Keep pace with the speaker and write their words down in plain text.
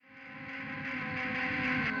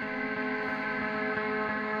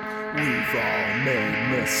We've all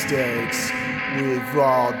made mistakes. We've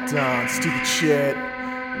all done stupid shit.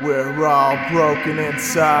 We're all broken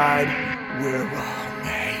inside. We're all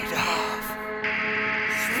made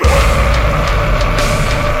of.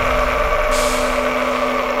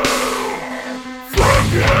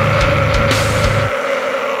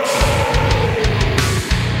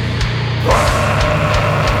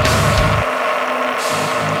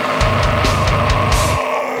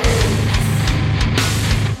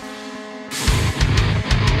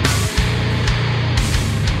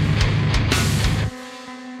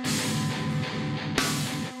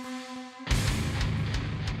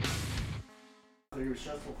 It was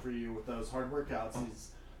stressful for you with those hard workouts. He's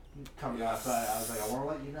coming up. I was like, I want to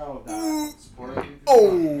let you know that I'm supporting you.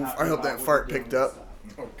 Oh, I hope that fart picked up.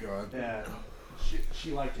 Oh, God. Yeah,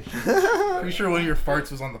 she liked it. Pretty sure one of your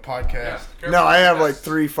farts was on the podcast. No, I have like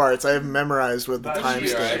 3 farts. I have memorized with the But she-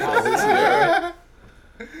 timestamp.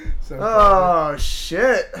 So Oh,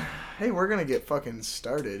 shit. Hey, we're gonna get fucking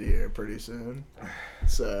started here pretty soon.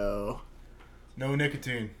 So... no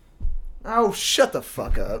nicotine. Oh, shut the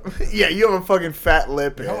fuck up. Yeah, you have a fucking fat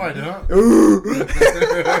lip in. No, I don't. Ooh.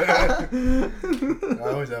 I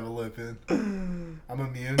always have a lip in. I'm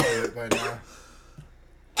immune to it by now.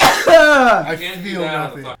 I feel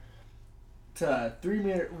nothing. To 3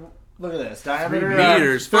 meter. Look at this diameter.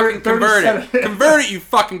 Meters. Fucking convert it. Convert it, you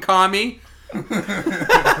fucking commie.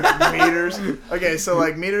 Meters. Okay, so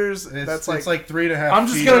like meters, It's that's like 3.5 I'm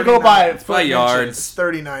just feet. gonna go by It's by yards. It's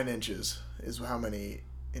 39 inches is how many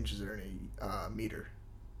inches are in a meter,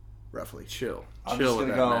 roughly. Chill. I'm Chill just with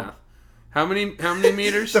that gonna go- math. How many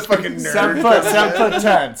meters? The fucking nerd. 7 foot,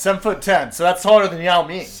 7'10", 7'10". So that's taller than Yao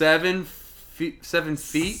Ming. 7 feet, 10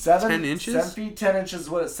 inches? 7 feet 10 inches is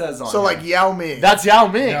what it says on. So like here. Yao Ming. That's Yao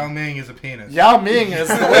Ming. Yao Ming is a penis. Yao Ming is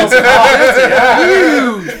the whale's cock.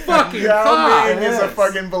 You fucking Yao cock. Ming is a yes.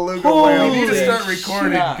 fucking beluga Holy whale. We need to shit. start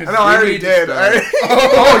recording. Yeah. Cause I know, I already need to did. start.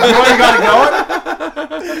 Oh, you already got it going?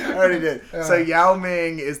 I already did. So Yao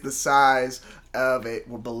Ming is the size of a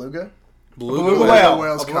beluga? Beluga Beluga whale. whale.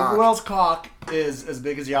 whale's A beluga cock. whale's cock is as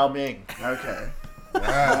big as Yao Ming. Okay.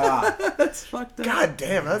 Wow. That's fucked up. God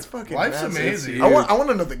damn, that's fucking Life's massive. amazing. I want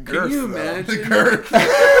to know the girth. Can you though. imagine? The girth.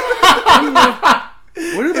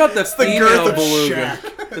 What about the The female girth of beluga?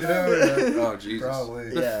 Shaq. Oh, Jesus.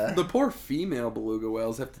 Probably. Yeah. The poor female beluga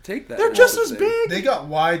whales have to take that. They're just whole as thing. big. They got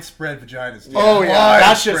widespread vaginas. Too. Oh, yeah.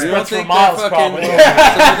 That shit's You spread don't for think miles, they're probably. fucking, some of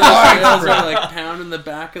those whales are like pounding the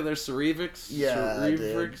back of their cervix? Yeah, dude.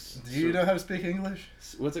 Cervix? Do you know how to speak English?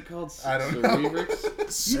 What's it called? I don't know. Cervix?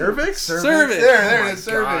 Cervix. There it is. Oh my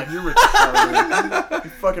Cervix. God, you're retarded.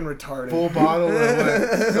 You're fucking retarded. Full bottle of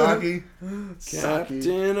what? Sake.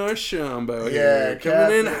 Captain Archambault Yeah, here.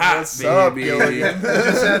 Coming in Captain. hot, What's up, baby. Gilligan? He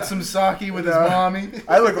just had some sake with his mommy.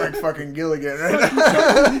 I look like fucking Gilligan right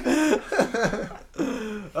now.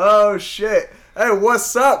 Oh shit. Hey,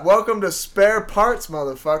 what's up? Welcome to Spare Parts,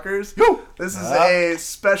 motherfuckers. This is a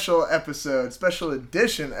special episode, special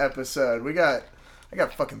edition episode. I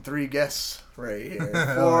got fucking 3 guests right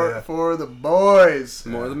here for the boys. The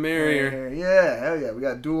more the merrier. Yeah, hell yeah. We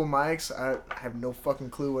got dual mics. I have no fucking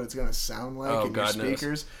clue what it's gonna sound like Oh, in your God knows.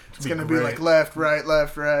 speakers. It's be gonna be great. like left,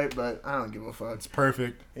 right, but I don't give a fuck. It's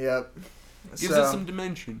perfect. Yep. Gives it some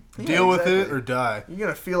dimension. Yeah, Deal with it exactly. or die. You're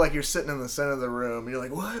gonna feel like you're sitting in the center of the room. You're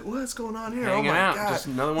like, what's going on here? Hanging oh my out. god, Just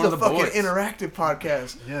another it's one a of the fucking boys. interactive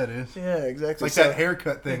podcast. Yeah, it is. Yeah, exactly. It's like that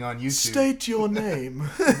haircut thing on YouTube. State your name.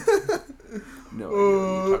 No idea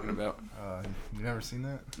what you're talking about. You never seen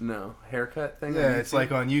that? No. Haircut thing? Yeah, on it's YouTube?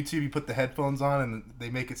 like on YouTube. You put the headphones on and they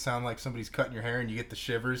make it sound like somebody's cutting your hair, and you get the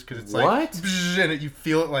shivers because it's like What? bzz, and you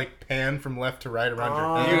feel it like pan from left to right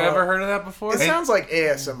around your You head. ever heard of that before? It sounds like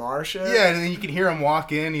ASMR shit. Yeah, and then you can hear him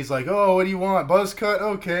walk in. He's like, "Oh, what do you want? Buzz cut?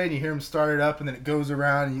 Okay." And you hear him start it up, and then it goes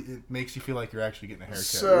around. And it makes you feel like you're actually getting a haircut.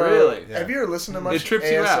 So, Really? Yeah. have you ever listened to much It trips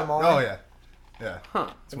ASMR? you out. Oh yeah, yeah. Huh.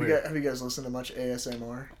 It's Have you, weird. guys, have you guys listened to much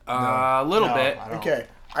ASMR? A little No, bit. I don't. Okay,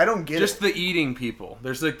 I don't get Just it. the eating people.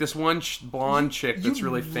 There's like this one blonde chick that's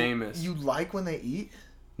really famous. You like when they eat?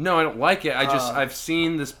 No, I don't like it. I've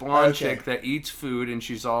seen this blonde Okay. chick that eats food and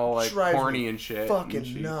she's all like Drives horny me and shit. Fucking and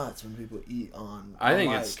she- nuts when people eat on. I on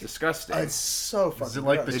think mic. it's disgusting. It's so fucking. Is it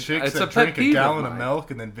like the gross. chicks it's a that pet drink a peeve of gallon of mine. milk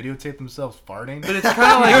and then videotape themselves farting? But it's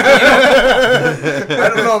kind of like I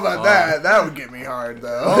don't know about that. That would get me hard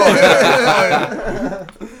though.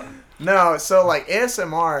 No, so like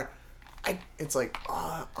ASMR, it's like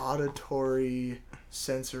auditory,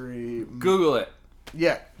 sensory. Google it.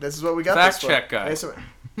 Yeah, this is what we got. Fact this for. check guy. ASMR.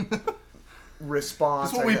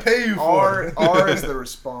 Response. That's what I we guess. pay you for. R is the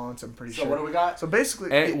response. I'm pretty So sure. what do we got? So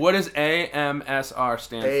basically, What does AMSR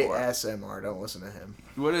stand for? ASMR. Don't listen to him.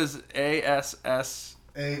 What is ASS?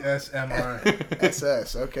 ASMR.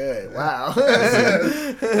 SS. Okay. Wow.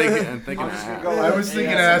 I'm thinking I'm just gonna of go I was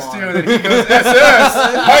thinking ass too, ASMR. and then he goes SS.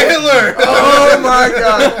 Hi Hitler. Oh my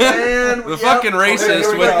god, man. the fucking racist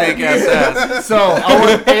here we would go. think SS. So I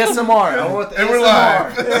went ASMR. I went with And we're ASMR.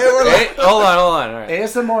 live. Hey, hold on. All right.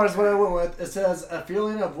 ASMR is what I went with. It says a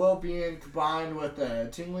feeling of well-being combined with a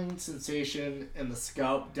tingling sensation in the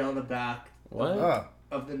scalp down the back What? Oh,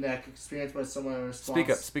 of the neck experienced by someone in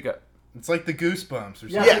response. Speak up. it's like the goosebumps or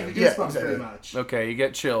Yeah, something. like Yeah, the goosebumps exactly. pretty much. Okay, you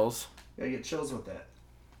get chills. Yeah, you get chills with it.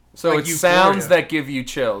 So Like it's euphoria. sounds that give you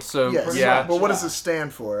chills. So Yes, yeah. but what does it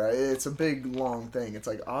stand for? It's a big long thing. It's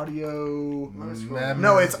like audio. Mem-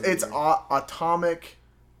 No, it's atomic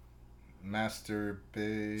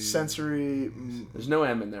masturbate. sensory. There's no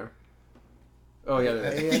M in there. Oh yeah.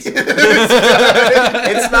 There is. It's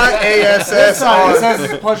not It ASSR.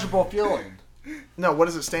 says pleasurable feeling. No, what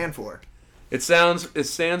does it stand for? It stands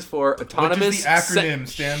for What autonomous. does the acronym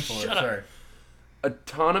stand for? Shut up. Sorry.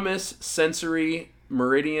 Autonomous sensory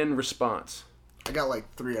meridian response. I got like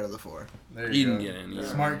 3 out of the 4. There You you can go. get in. Yeah.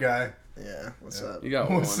 Smart guy. Yeah, what's up? You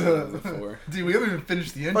got What's one out up? of the 4. Dude, we haven't even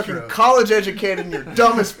finished the intro. Fucking college educated and you're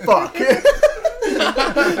dumb as fuck. Yeah.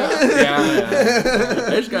 I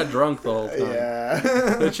just got drunk the whole time. Yeah.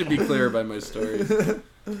 That should be clear by my story.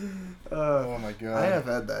 Oh my god. I have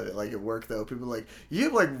had that like at work though. People are like, you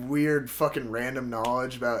have like weird fucking random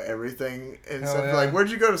knowledge about everything and Hell stuff. yeah. Like,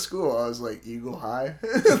 where'd you go to school? I was like, Eagle High.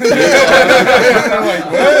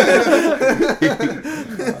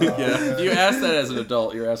 Yeah. If you ask that as an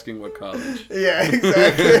adult, you're asking what college. Yeah,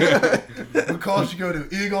 exactly. What college you go to?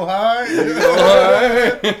 Eagle High?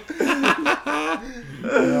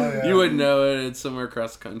 Oh, yeah. You would know it. It's somewhere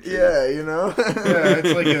across the country. Yeah, you know. Yeah,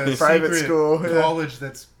 it's like a Private secret school, yeah. college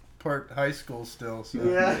that's part high school still. So.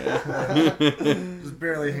 Yeah. Just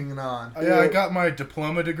barely hanging on. Yeah, I got my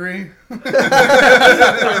diploma degree. Right.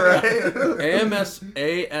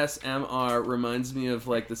 ASMR reminds me of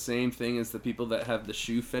like the same thing as the people that have the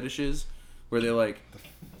shoe fetishes, where they like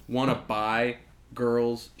want to buy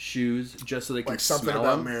girls' shoes just so they can Like something smell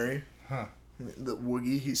about them. Mary. Huh. The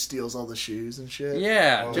Woogie, he steals all the shoes and shit.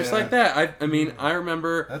 Yeah, Oh, just yeah. like that. I mean, I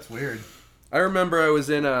remember That's weird. I was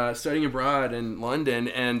in studying abroad in London,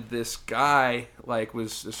 and this guy like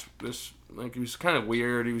was this like he was kind of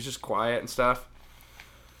weird. He was just quiet and stuff.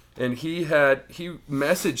 And he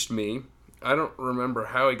messaged me. I don't remember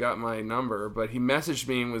how he got my number, but he messaged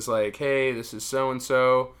me and was like, "Hey, this is so and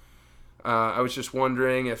so. I was just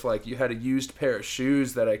wondering if like you had a used pair of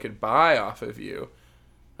shoes that I could buy off of you."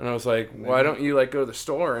 And I was like, "Why don't you like go to the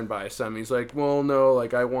store and buy some?" He's like, "Well, no,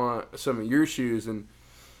 like I want some of your shoes and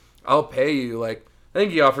I'll pay you." Like, I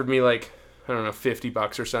think he offered me like, I don't know,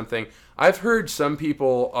 $50 or something. I've heard some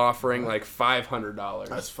people offering like $500.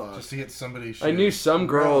 That's fun. Just to get somebody. I knew some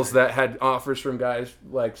girls Really? that had offers from guys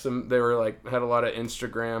like they were like had a lot of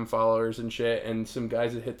Instagram followers and shit, and some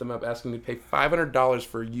guys had hit them up asking to pay $500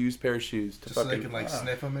 for a used pair of shoes to Just so they fucking can like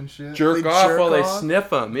sniff them and shit. jerk They off jerk while they off?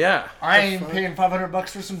 sniff them. Yeah. I ain't paying $500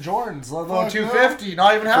 for some Jordans, let alone Fuck no. $250.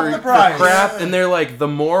 Not even half For the price. crap, and they're like the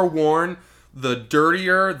more worn, the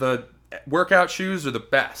dirtier the workout shoes are the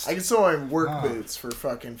best. I can sell my work Ah. boots for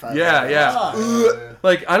fucking $5. Yeah, yeah. Ah.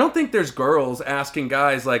 Like, I don't think there's girls asking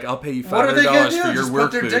guys like, "I'll pay you What are they $500 gonna do? for your Just work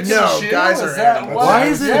put their boots." dicks No, in the shoe? guys are Is that animals. what? Why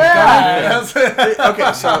is it Yeah.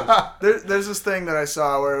 Okay, so there's this thing that I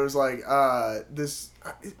saw where it was like this.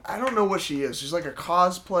 I don't know what she is. She's like a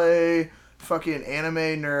cosplay fucking anime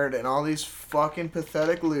nerd, and all these fucking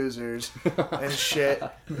pathetic losers and shit.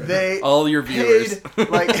 They All your viewers. paid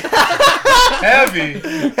like Heavy.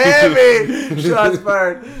 heavy shots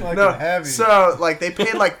fired. Fucking No, heavy. so like they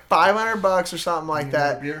paid like $500 or something like You want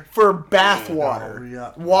that a beer? for bath water,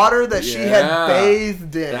 yeah. water that she had Yeah.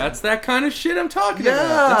 bathed in. That's that kind of shit I'm talking Yeah.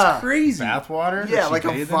 about. That's crazy. Bathwater? yeah, That she like a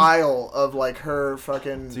bathed in? vial of like her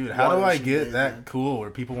fucking. Dude, how do water I she get bathed that in. cool where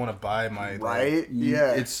people want to buy my like, Right?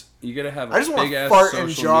 Yeah. You gotta have a I just want big to ass fart social in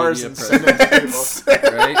jars media and send it presence, to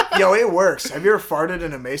people. right? Yo, it works. Have you ever farted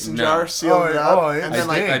in a mason No. jar, sealed it up, it and then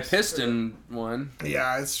like, stinks. I pissed in one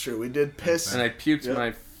yeah, it's true. We did piss. and I puked Yep.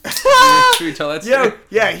 my. Should we tell that Yo, story?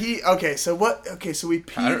 yeah, okay, so what? Okay, so we I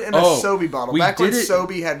peed don't- in a oh, Sobe bottle we back when did it-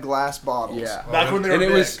 Sobe had glass bottles. Yeah. Back when they were And it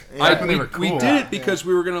big. was Yeah. When they were we cool. did it because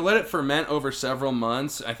we were gonna let it ferment over several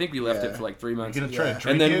months. I think we left Yeah. it for like 3 months. You're gonna try Yeah. to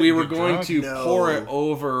drink And then it, we were get going drunk? to No. pour it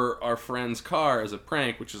over our friend's car as a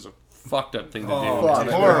prank, which is a fucked up thing to Oh, do. fuck.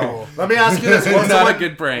 It's horrible. Let me ask you this. What if Not a someone-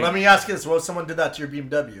 good prank. Let me ask you this. What if someone did that to your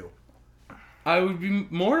BMW? I would be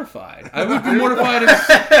mortified. I would be mortified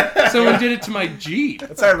if someone did it to my Jeep.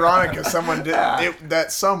 It's ironic because someone did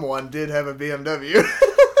that. Someone did have a BMW.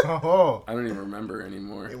 Oh, I don't even remember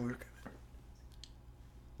anymore.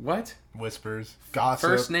 What? Whispers. Gossip.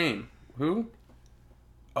 First name. Who?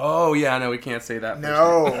 Oh, yeah, no, we can't say that.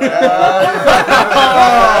 No.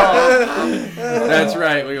 That's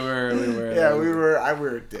right, we were. Yeah, we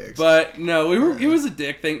were dicks. But no, it was a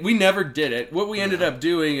dick thing. We never did it. What we ended up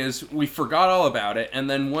doing is we forgot all about it, and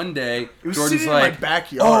then one day it was Jordan's sitting like, in my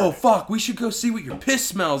backyard. "Oh fuck, we should go see what your piss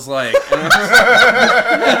smells like." And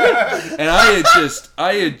I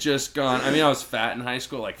had just gone. I mean, I was fat in high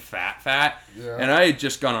school, like fat, Yeah. and I had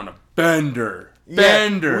just gone on a bender. Yeah,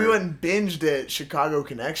 we went and binged at Chicago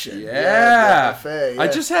Connection. Yeah. Buffet, I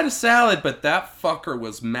just had a salad, but that fucker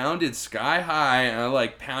was mounted sky high, and I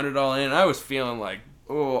like pounded all in. I was feeling like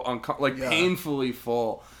painfully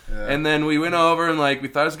full. Yeah. And then we went over and like we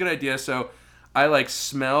thought it was a good idea, so I like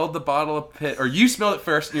smelled the bottle of piss, or you smelled it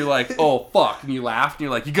first, and you're like, "Oh fuck!" and you laughed, and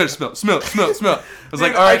you're like, "You gotta smell it." I was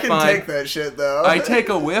like, "All right, I can fine." take that shit though. I take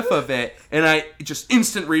a whiff of it, and I just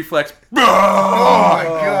instant reflex. Oh my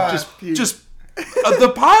god. Just the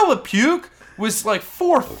pile of puke was like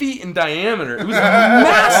 4 feet in diameter. It was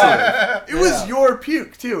massive. It was your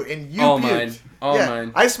puke too, and you All puked. mine. All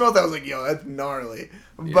mine. I smelled that. I was like, "Yo, that's gnarly."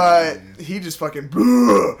 But he just fucking.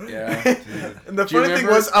 Bleh. Yeah. And the Do you funny thing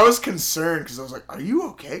remember- was, I was concerned because I was like, "Are you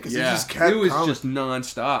okay?" Because he just kept. It was coming. just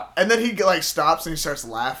nonstop. And then he like stops and he starts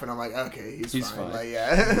laughing. I'm like, "Okay, he's fine." Like,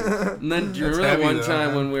 yeah. And then do you That's remember that heavy, one though, time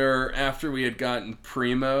man. when we were after we had gotten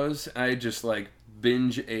Primos? I just like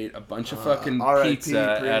binge ate a bunch of fucking R.I.P. pizza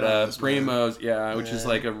at a Primos, Primos, which is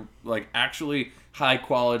like a actually high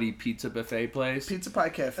quality pizza buffet place. Pizza Pie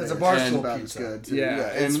Cafe. It's a Barstool Barstool pizza. pizza. Good too. Yeah, Yeah,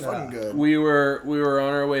 it's and fucking good. We were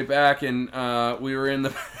on our way back, and we were in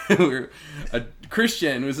the a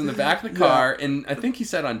Christian was in the back of the car, and I think he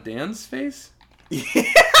sat on Dan's face.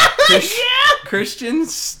 Christian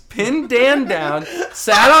pinned Dan down,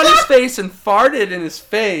 sat on his face, and farted in his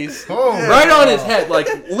face, right on his head, like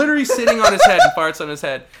literally sitting on his head and farts on his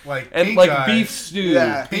head, Like and pink like eye. beef stew,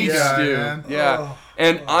 Yeah, beef pink eye, stew, man. yeah.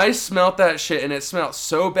 And I smelt that shit, and it smelled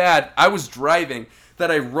so bad. I was driving that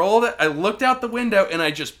I rolled it. I looked out the window, and I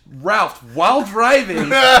just Ralphed while driving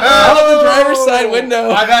out of the driver's side window.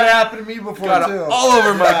 I've had it happen to me before Got too. all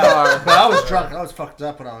over my car. But I was drunk. I was fucked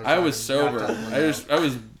up when I was. I was driving. sober. Got that I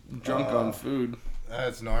was drunk on food.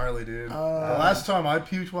 That's gnarly, dude. The last time I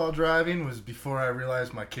puked while driving was before I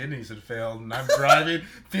realized my kidneys had failed, and I'm driving,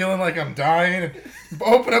 feeling like I'm dying, and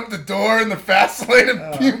open up the door in the fast lane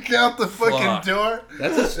and puke out the fucking Fuck. door.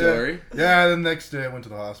 That's a story. Yeah, the next day I went to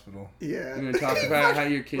the hospital. Yeah. You want to talk about how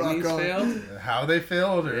your kidneys Rock on. failed? How they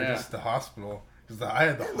failed, or Yeah. just the hospital? Because I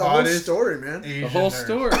had the The whole hottest story, man. Asian The whole nurse.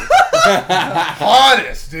 story.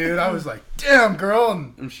 Hottest, dude. I was like, damn, girl.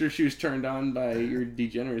 And I'm sure she was turned on by your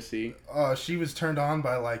degeneracy. she was turned on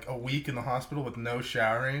by like a week in the hospital with no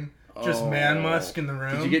showering. Just man Oh. musk in the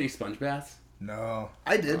room. Did you get any sponge baths? No.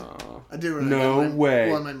 I did. Oh. I did. When No I got way.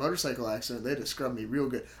 Well, in my motorcycle accident, they had to scrub me real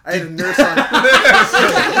good. I had a nurse on.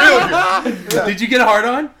 Did you get a hard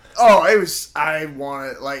on? Oh, it was. I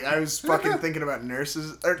wanted. Like, I was fucking thinking about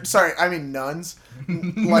nurses. Or, sorry, I mean nuns.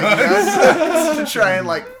 Like, nuns to try and,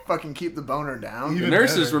 like, fucking keep the boner down. The Even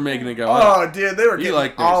nurses better. were making it go up. Oh, dude, they were You getting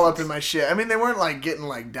like all nurses. up in my shit. I mean, they weren't, like, getting,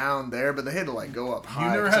 like, down there, but they had to, like, go up You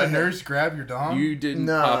high. never 'cause had I a nurse grab your dong? You didn't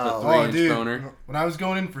No. pop a Oh, 3-inch dude. boner. When I was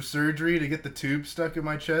going in for surgery to get the tube stuck in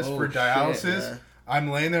my chest Oh, for shit, dialysis, yeah.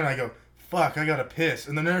 I'm laying there and I go, fuck, I gotta piss.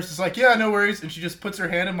 And the nurse is like, yeah, no worries. And she just puts her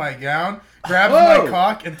hand in my gown, grabs Whoa. my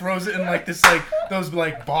cock, and throws it in like this, like, those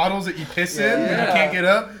like bottles that you piss in and Yeah. you can't get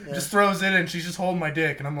up. Just throws it in and she's just holding my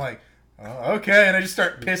dick. And I'm like, oh, okay. And I just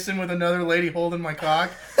start pissing with another lady holding my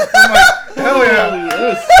cock. I'm like, hell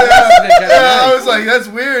yeah. Yeah, I was like, that's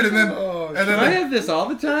weird. And then, and Should then I have this all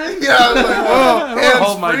the time? yeah, I was like, I whoa, don't wanna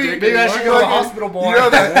hold my hands-free. dick Maybe I should go to the Fucking- hospital, boy. You know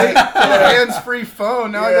that hands-free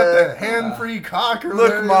phone. Now I got Yeah. the hand-free cock. Or Look,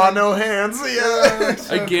 whatever. ma, no hands. Yeah.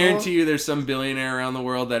 So I cool. guarantee you there's some billionaire around the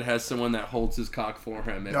world that has someone that holds his cock for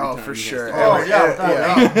him every Oh, time for he has sure. to- Oh, yeah, without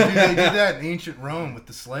yeah. Dude, they did that in ancient Rome with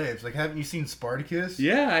the slaves. Like, haven't you seen Spartacus?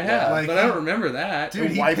 Yeah, I have, Like, but I don't remember that.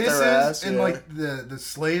 Dude, he Wipe their pisses, ass, and yeah. like the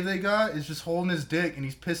slave they got is just holding his dick, and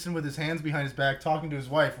he's pissing with his hands behind his back, talking to his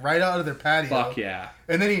wife right out of their patio. Fuck yeah.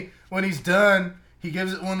 And then when he's done, he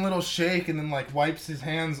gives it one little shake, and then like wipes his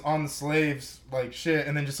hands on the slaves like shit,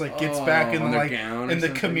 and then just like gets back in on the their like gown or in the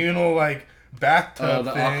something? communal like bathtub Oh,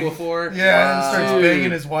 the thing. Aquaphor? Yeah, and starts Dude.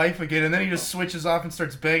 banging his wife again, and then he just switches off and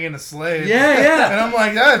starts banging a slave. Yeah, yeah. And I'm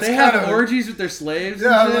like, that's They kind have of orgies with their slaves. yeah.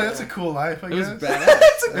 and I was shit. like, that's a cool life. I It was guess. badass.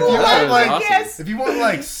 It's a If cool you That want was like awesome. if you want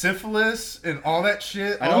like syphilis and all that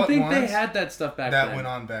shit, I all don't at think they once, had that stuff back that then. went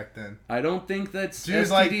on back then. I don't think that Dude,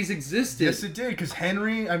 STDs like- existed. Yes, it did. Because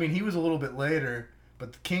Henry, I mean, he was a little bit later,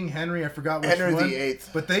 but King Henry, I forgot which Henry one. VIII.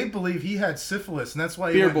 But they believe he had syphilis, and that's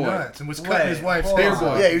why he Beer went boy. nuts and was cutting his wife's hold hair on.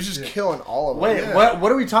 off. Yeah, he was just killing all of them. Wait, Yeah.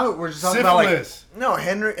 what are we talking? We're just talking about like. Syphilis. No,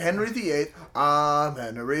 Henry VIII. I'm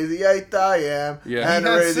Henry VIII. I am. Yeah.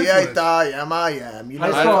 Henry He VIII. had syphilis. I am. I am. You How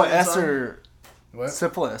know do that you spell fucking S song? or What?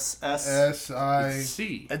 syphilis? S. S-I...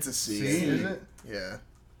 C. It's a C. C, is it? Yeah.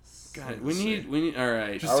 God, we need. All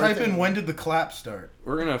right, Just I was type in thinking- when did the clap start?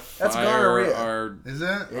 we're gonna That's fire gonorrhea. our Is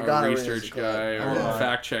that? Yeah, our gonorrhea is research correct. guy or Yeah.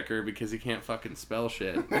 fact checker because he can't fucking spell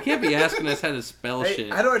shit. He can't be asking us how to spell Hey,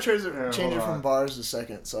 shit. how do I change it hold from on. bars to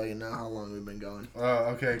second so you know how long we've been going? Oh,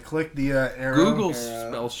 okay. Click the arrow. Google Yeah.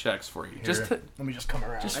 spell checks for you. Here. Just to, Let me just come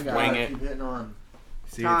around. Just I got wing it. it. Keep hitting on.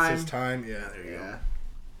 See, Time. it says time. Yeah, there you Yeah.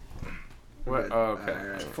 what? Good. Oh, okay.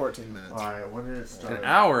 Alright, 14 minutes. All right, when did it start? An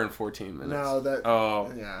hour and 14 minutes. No, that.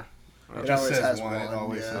 Oh, Yeah. go. It It just always says has one. It one,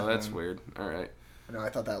 always yeah. says oh, that's one. weird. All right. I know, I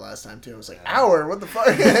thought that last time too. I was like, hour? What the fuck?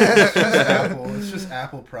 It's just Apple. It's just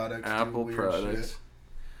Apple products. do Apple weird products. shit.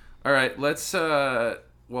 All right. Let's.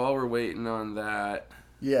 While we're waiting on that,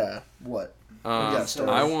 Yeah. What? Yeah,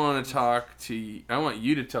 stories. I want to talk to. I want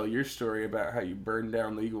you to tell your story about how you burned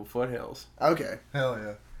down the Eagle Foothills. Okay. Hell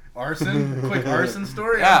yeah. Arson? Quick arson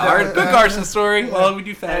story? Yeah, I'm down our with quick that. arson story. Well, we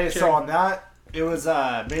do fact Hey, check. so on that, it was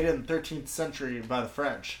made in the 13th century by the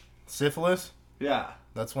French. Syphilis? Yeah.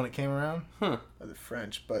 That's when it came around? By the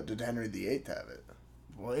French, but did Henry VIII have it?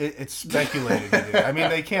 Well, it's speculated. It did. I mean,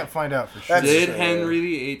 they can't find out for sure. That's Did true. Henry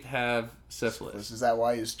VIII have syphilis? Is that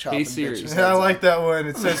why he's chopping serious. bitches' Yeah, I heads like off? that one.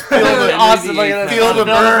 It says feel Henry the Austin, look VIII. at this. Feel the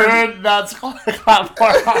burn. That's clap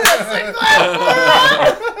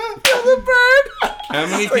How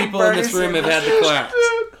many like people in this Bernie room have had to clap?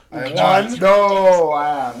 One. No, I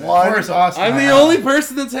have. Of course, Austin. I'm the only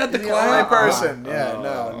person that's had to The only clap. person. Yeah,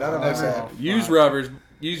 no, none of us have. Use rubbers.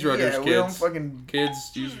 Use rubbers, Yeah, we don't kids. fucking.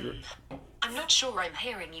 Kids, use. I'm not sure I'm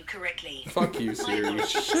hearing you correctly. Fuck you, My Siri.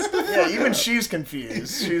 apologies. Yeah, even she's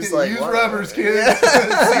confused. She's like, Use what? rubbers, kids. Yeah.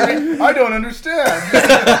 Siri, I don't understand.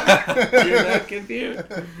 You're not confused.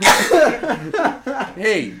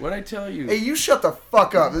 Hey, what'd I tell you? Hey, you shut the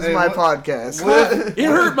fuck up. This Hey, is my what- podcast. It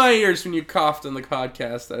hurt my ears when you coughed on the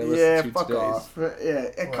podcast that I listened Yeah, to fuck today. off.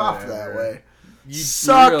 Yeah, it coughed that Whatever. way. You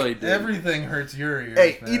Suck. really did. Everything hurts your ears.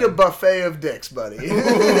 Hey, man. eat a buffet of dicks, buddy.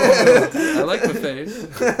 I like the face.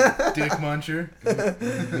 Dick muncher.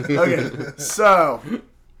 Okay, so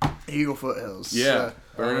Eagle Foothills. Yeah, So,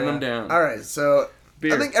 burning them down. all right, so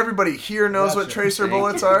Beer. I think everybody here knows what Gotcha. tracer Thank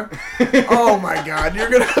bullets you. are. Oh my god, you're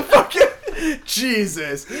gonna fucking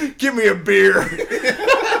Jesus! Give me a beer.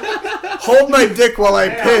 Hold my dick while I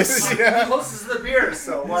piss. Closest to the beer,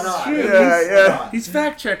 so why not? Yeah. He's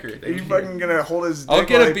fact checker. Are you fucking gonna hold his dick I'll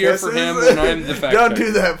get while a he beer for pisses? him when I'm the fact Don't checker.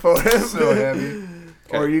 do that for him. So heavy.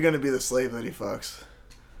 Or are you gonna be the slave that he fucks?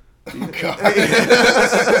 God.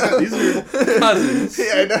 These are cousins.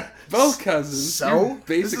 Yeah, I know. Both cousins. So? You're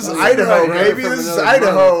This is basically Idaho, a brother baby. from This is another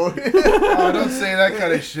Idaho. Oh, don't say that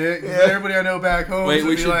kind of shit. 'Cause Yeah. everybody I know back home Wait, would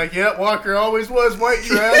we be should- like, "Yep, Walker always was white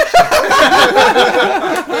trash."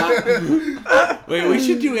 Wait, we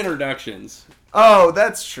should do introductions. Oh,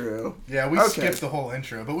 that's true. Yeah, we Okay. skipped the whole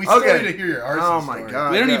intro, but we still Okay. need to hear your arson Oh my story.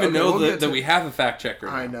 god. We don't yeah, even okay, know we'll that, get that to- we have a fact checker.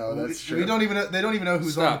 I now. know that's true. We don't even. They don't even know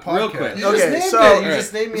who's Stop, on the real podcast. quick. You Okay, just named so- it. You Alright.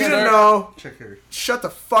 just named me You a don't know. Checker. Shut the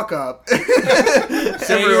fuck up.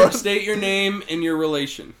 State your name and your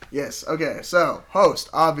relation. Yes. Okay. So, host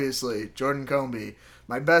obviously Jordan Comby.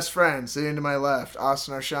 My best friend sitting to my left,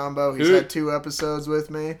 Austin Archambault. He's Who? had 2 episodes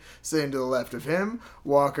with me. Sitting to the left of him,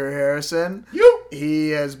 Walker Harrison. You. He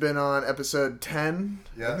has been on episode 10.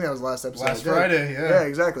 I Yeah. think that was the last episode. Last I did. Friday, yeah. Yeah,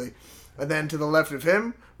 exactly. And then to the left of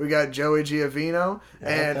him, we got Joey Giovino.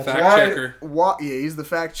 And Fact Wa- checker. Yeah, he's the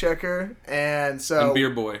fact checker. And so... And Beer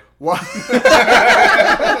Boy.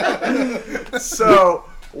 So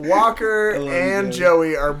Walker and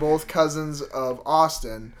Joey are both cousins of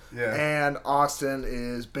Austin. Yeah. And Austin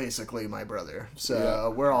is basically my brother.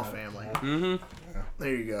 So we're all family. Mm-hmm.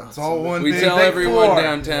 There you go. It's all one We big. tell big everyone four.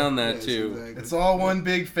 downtown that Yes, too. exactly. It's all one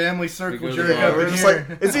big family circle We go jerk to Yeah, up we're in just here.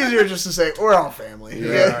 like, it's easier just to say we're all family.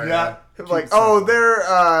 Yeah, Yeah. Like, oh, they're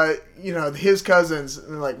his cousins,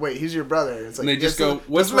 and they're like, wait, he's your brother. It's like, And they just yes, go,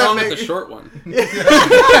 "What's doesn't that wrong with make- the short one?" I'm like,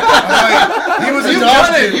 he was You've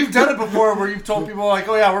done it. adopted. You've done it before, where you've told people like,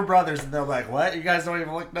 "Oh yeah, we're brothers," and they're like, "What? You guys don't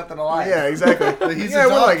even look nothing alike." Yeah, exactly. But he's yeah,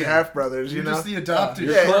 we're like adopted. half brothers, you You're know. just the adopted.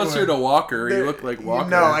 You're Yeah. closer to Walker. You They're- look like Walker.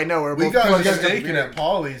 No, I know. We're We both got plugged in. mistaken at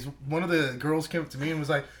Polly's. One of the girls came up to me and was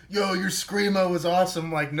like, "Yo, your screamo was awesome."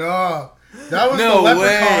 I'm like, no, that was No the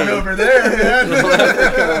leprechaun way. over there, man.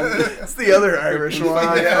 It's the other Irish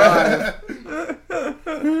one. Yeah.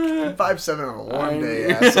 5'7" on a I one day,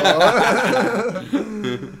 knew. asshole.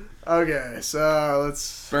 Okay, so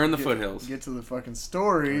let's Burn the foothills. Get to the fucking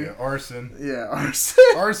story. Yeah, arson. Yeah, arson.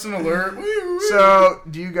 Arson alert. So,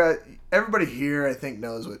 do you guys... Everybody here, I think,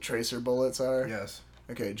 knows what tracer bullets are. Yes.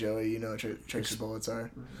 Okay, Joey, you know what tracer bullets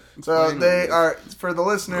are. Explain So what they it is. are, for the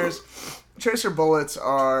listeners, tracer bullets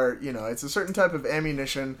are, it's a certain type of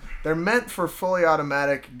ammunition. They're meant for fully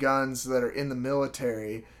automatic guns that are in the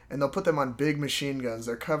military, and they'll put them on big machine guns.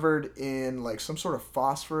 They're covered in like some sort of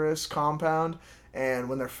phosphorus compound, and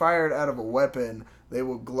when they're fired out of a weapon, they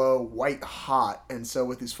will glow white hot. And so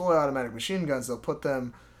with these fully automatic machine guns, they'll put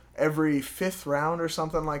them every 5th round or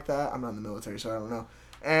something like that. I'm not in the military, so I don't know.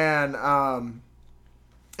 And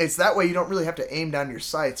it's that way you don't really have to aim down your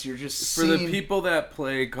sights. You're just For the people that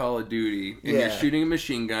play Call of Duty, and you're shooting a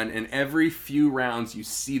machine gun, and every few rounds you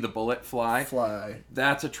see the bullet fly.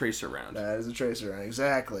 That's a tracer round. That is a tracer round,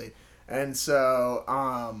 exactly. And so,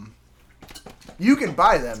 you can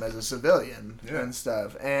buy them as a civilian and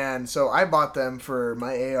stuff. And so I bought them for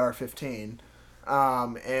my AR-15,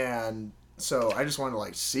 and so I just wanted to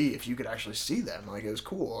like see if you could actually see them. Like it was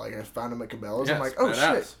cool. Like I found them at Cabela's. Yeah, I'm like, oh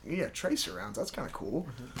badass. shit, yeah, tracer rounds. That's kind of cool.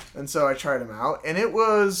 And so I tried them out, and it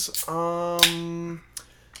was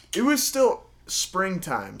still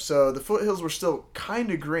springtime, so the foothills were still kind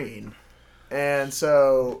of green, and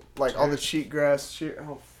so like all the cheatgrass.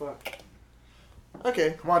 Oh fuck.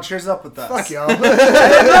 Okay. Come on, cheers up with us. Fuck y'all. No,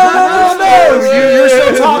 you're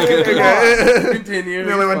still talking. Continue.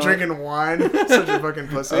 The only one drinking wine. Such a fucking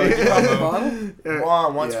pussy. Come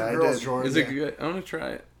on, once for girls, Jordan. Is it good? I want to try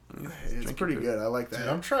it. It's pretty good. I like that. Dude,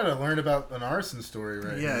 I'm trying to learn about an arson story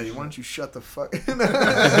right now. Yeah, why don't you shut the fuck... You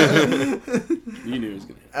knew it was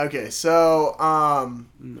gonna happen. Okay, so,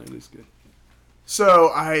 That is good. So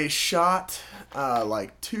I shot,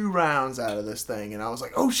 like 2 rounds out of this thing, and I was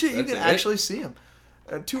like, oh shit, you That's can it? actually see them.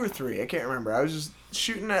 2 or 3, I can't remember. I was just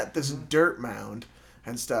shooting at this dirt mound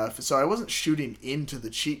and stuff, so I wasn't shooting into the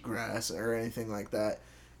cheatgrass or anything like that.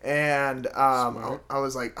 And I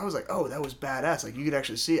was like, oh, that was badass. Like you could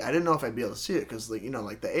actually see it. I didn't know if I'd be able to see it because, like,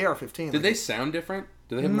 like the AR-15. Did they sound different?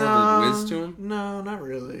 Do they have more of a whiz to them? No, not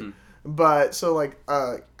really. But so like,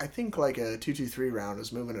 I think like a 223 round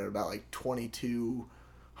was moving at about like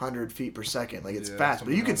 2,200 feet per second. Like it's fast,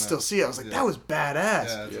 but you could still see it. I was like, that was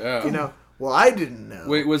badass. Yeah. Well, I didn't know.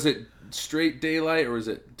 Wait, was it straight daylight or was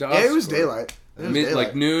it dusk? Yeah, it was daylight.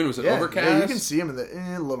 Like noon? Was it overcast? Yeah, you can see them in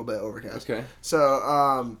a little bit overcast. Okay.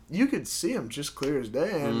 So, you could see them just clear as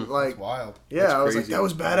day, and like, That's wild. yeah, That's I was like, crazy. that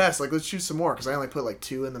was badass. Like, let's shoot some more because I only put like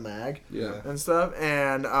 2 in the mag, and stuff.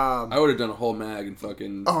 And I would have done a whole mag and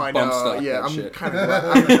fucking I bump know. stock Yeah, that I'm shit. kind of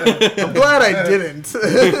glad. I'm glad I didn't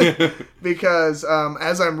because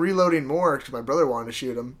as I'm reloading more, because my brother wanted to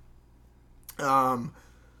shoot him.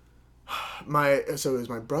 So it was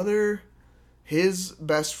my brother, his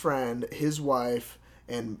best friend, his wife,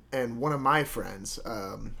 and one of my friends,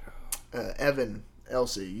 Evan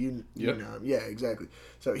Elsie. You know him. Yeah, exactly.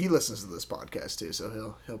 So he listens to this podcast too,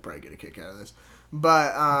 so he'll probably get a kick out of this.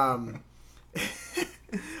 But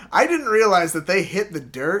I didn't realize that they hit the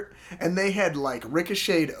dirt and they had like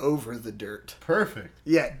ricocheted over the dirt. Perfect.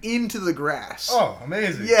 Yeah, into the grass. Oh,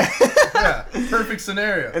 amazing. Yeah. Yeah, perfect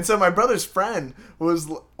scenario. And so my brother's friend was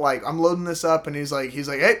like, I'm loading this up, and he's like,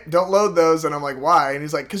 hey, don't load those. And I'm like, why? And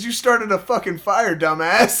he's like, because you started a fucking fire,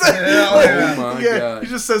 dumbass. Yeah, oh my God. He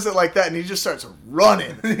just says it like that, and he just starts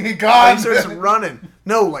running. He God. starts running.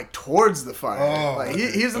 No, like towards the fire. Oh, like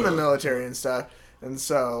he's in the military and stuff. And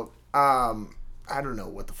so, I don't know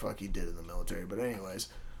what the fuck he did in the military, but anyways,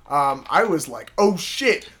 I was like, oh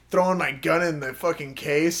shit, throwing my gun in the fucking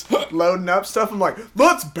case, loading up stuff. I'm like,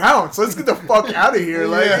 let's bounce. Let's get the fuck out of here.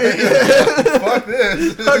 Like, Fuck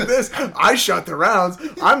this. fuck this. I shot the rounds.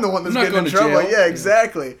 I'm the one that's I'm not getting in going to trouble. jail. Yeah,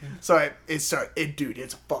 exactly. So dude,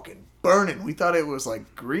 it's fucking burning. We thought it was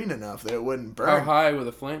like green enough that it wouldn't burn. How high were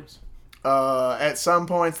the flames? At some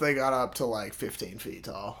points they got up to like 15 feet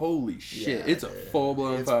tall. Holy shit! Yeah, it's a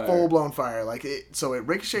full-blown It's fire. full-blown fire. So it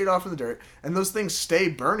ricocheted off in the dirt, and those things stay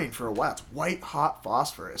burning for a while. It's white hot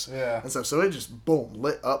phosphorus. Yeah. And stuff. So it just boom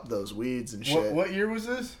lit up those weeds and shit. What year was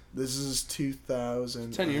this? This is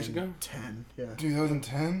 2000. 10 years ago? 10. Yeah.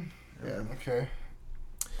 2010. Yeah. Okay.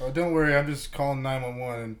 Oh, don't worry. I'm just calling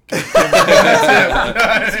 911.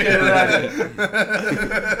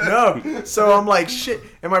 No. So I'm like, shit.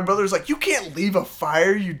 And my brother's like, you can't leave a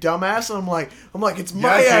fire, you dumbass. And I'm like, it's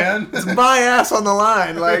my Yeah, I ass. can. It's my ass on the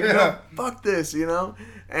line. Like, Yeah. no, fuck this,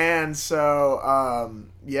 And so,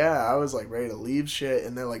 I was like ready to leave shit.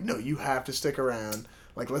 And they're like, no, you have to stick around.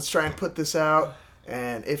 Like, let's try and put this out.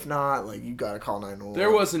 And if not, like, you gotta call 911.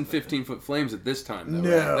 There wasn't 15-foot flames at this time, though. No,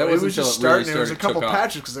 right? That it was until just starting. Really There was a couple took off.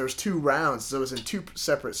 patches because there was 2 rounds. So it was in 2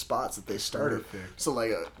 separate spots that they started. Perfect. So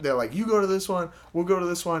like they're like, you go to this one, we'll go to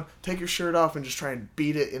this one. Take your shirt off and just try and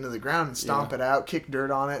beat it into the ground and stomp it out, kick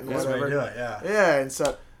dirt on it and That's whatever. way to do it, yeah. Yeah, and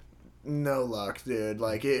so no luck, dude.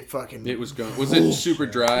 Like it fucking. It was going. Was it super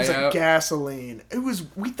dry It was like out? gasoline. It was.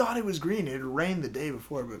 We thought it was green. It had rained the day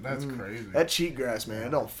before, but That's crazy. That cheatgrass, man, it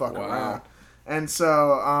don't fuck Wow. around. And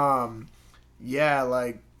so, yeah,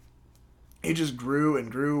 like it just grew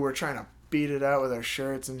and grew. We're trying to beat it out with our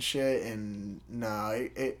shirts and shit, and no,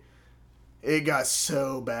 it got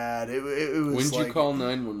so bad. It was. When did like, you call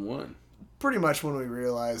 911? Pretty much when we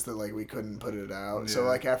realized that like we couldn't put it out. So Yeah.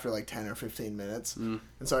 like after like 10 or 15 minutes, and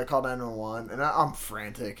so I called 911, and I'm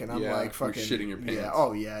frantic, and I'm Yeah, like you're fucking shitting your pants. Yeah,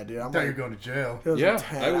 oh yeah, dude. I'm I thought you were like, going to jail. it was Yeah, like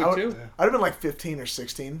 10. I would too. I'd have been like 15 or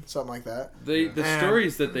 16, something like that. The And-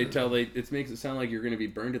 stories that they tell, it makes it sound like you're going to be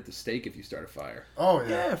burned at the stake if you start a fire. Oh,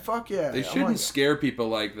 Yeah, yeah. fuck yeah. They I'm shouldn't like, scare people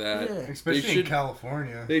like that. Yeah. Especially They should- in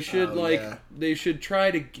California. They should Oh, yeah. they should try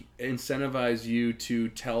to incentivize you to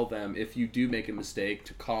tell them if you do make a mistake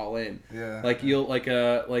to call in. Yeah. Like you'll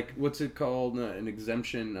like what's it called? An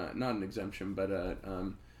exemption, not an exemption, but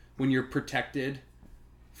when you're protected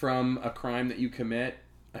from a crime that you commit.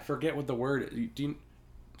 I forget what the word is.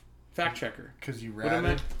 Fact checker. Because you What am I?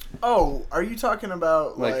 ratted. Oh, are you talking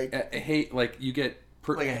about Like like like you get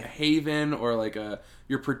Like a haven or like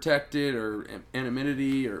you're protected or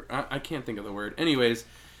anonymity or I can't think of the word. Anyways,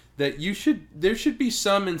 that there should be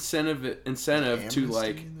some incentive to amnesty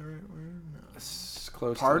like in the right word? No.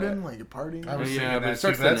 close Pardon, to like a pardon? I was Yeah, thinking but it that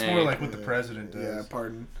starts too. with That's an more A. like what the president does. Yeah,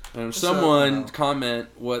 pardon. someone no. comment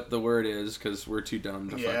what the word is because we're too dumb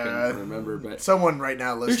to Yeah. fucking remember. But Someone right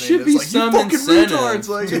now there listening should is be like, some you fucking incentive retards,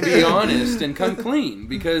 like, to be honest and come clean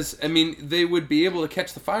because I mean they would be able to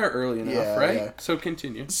catch the fire early enough, Yeah, right? yeah. So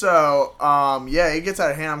continue. So, yeah, it gets out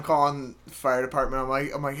of hand. I'm calling the fire department.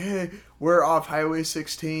 I'm like, hey, we're off Highway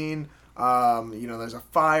 16. There's a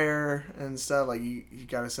fire and stuff. Like, you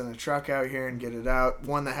got to send a truck out here and get it out.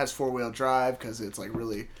 One that has 4-wheel drive because it's like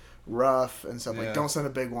really rough and stuff. Yeah. Like, don't send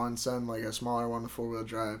a big one. Send like a smaller one with 4-wheel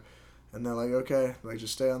drive. And they're like, okay, like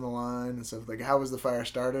just stay on the line and stuff. Like, how was the fire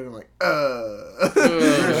started? I'm like,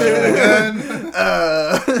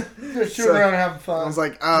 Just shoot So- around and have fun. I was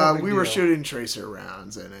like, No big we were deal. shooting tracer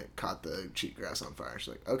rounds and it caught the cheatgrass on fire. She's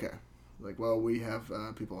like, okay. Like, well, we have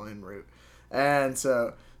people en route. And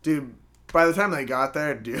so, dude, by the time they got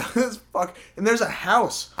there, dude, this fuck. And there's a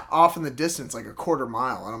house off in the distance, like a quarter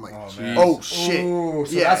mile. And I'm like, Oh, man. oh shit. Ooh,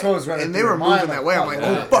 so that's what was running And through they were your mind, moving that way. I'm like,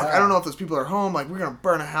 yeah, oh, fuck. yeah. I don't know if those people are home. Like, we're going to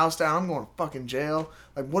burn a house down. I'm going to fucking jail.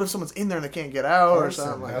 Like, what if someone's in there and they can't get out or Arson,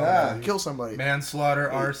 something? Like, yeah. kill somebody.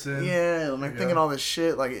 Manslaughter, arson. Yeah, I'm like thinking all this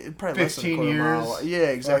shit. Like, it probably less than a 15 quarter years. mile. Yeah,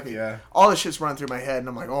 exactly. yeah. All this shit's running through my head, and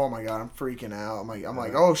I'm like, oh my god, I'm freaking out. I'm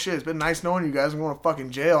like, oh shit, it's been nice knowing you guys. I'm going to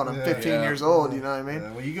fucking jail, and I'm Yeah, 15 yeah. years old. You know what I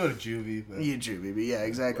mean? Well, you go to juvie. But You juvie, but yeah,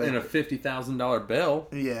 exactly. And a $50,000 bill.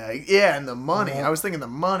 Yeah, and the money. I was thinking the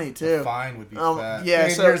money too. fine would be Um, fat. yeah,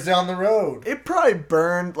 10 so years down the road. it probably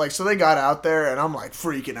burned. Like, so they got out there, and I'm like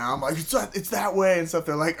freaking out. I'm like, it's that way and stuff.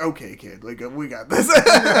 They're like, okay, kid, like we got this.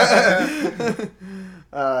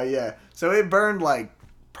 Yeah. So it burned like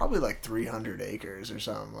probably like 300 acres or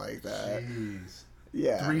something like that. Jeez.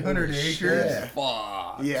 Yeah. 300 acres? Yeah.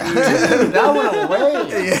 Fuck. Yeah. That went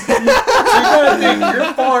away. Yeah. So you gotta think,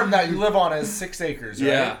 your farm that you live on is 6 acres, right?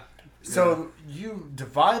 Yeah. So you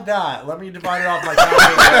divide that. Let me divide it off like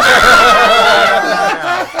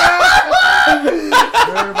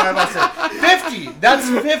 50. That's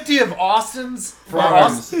 50 of Austin's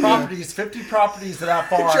Farms. properties. 50 properties to that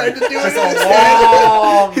farm. Tried to do it That's in his a head.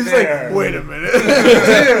 long He's there. like, wait a minute.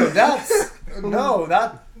 Dude,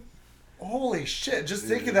 that. Holy shit! Just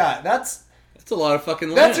think of that. That's That's a lot of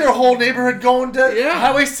fucking land. your whole neighborhood going to Yeah.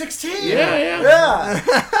 Highway 16. Yeah.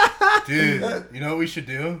 Yeah. Dude, you know what we should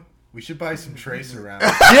do? We should buy some tracer rounds.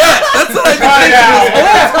 Yeah, that's what I've been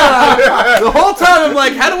thinking the whole time. I'm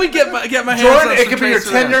like, how do we get my hands Jordan, on it some could be your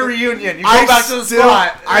tracer rounds? 10-year reunion. You go back to the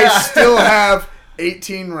spot. I Yeah. still have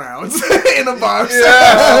 18 rounds in a box.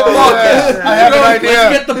 I have an idea.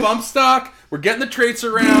 Let's get the bump stock. We're getting the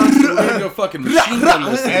tracer rounds. We're gonna go fucking machine gun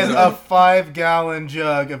this thing. And a 5-gallon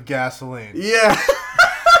jug of gasoline. Yeah.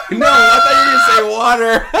 No, I thought you were gonna say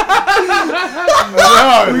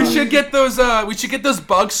water. We should get those. We should get those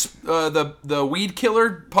bugs. The weed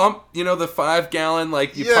killer pump. You know, the 5-gallon.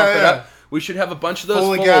 Like you Yeah, pump it yeah. up. We should have a bunch of those Full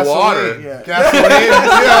full of of gasoline. water, Yeah. Gasoline?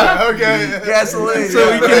 Yeah, okay. Gasoline. so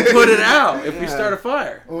we can put it out if we start a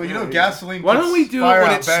fire. Well, you know, gasoline Why don't puts we do it fire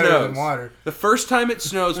when out it better snows? than water. The first time it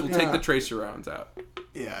snows, we'll take the tracer rounds out.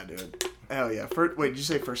 Yeah, dude. Hell yeah. Wait, did you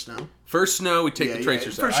say first snow? First snow, we take the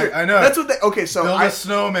tracers for out. sure. I know. That's what they. Okay, so Build a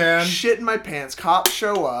snowman. shit in my pants. Cops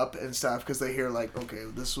show up and stuff because they hear like, okay,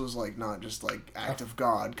 this was like not just like act of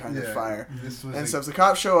God kind of fire and stuff. The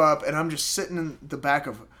cops show up and I'm just sitting in the back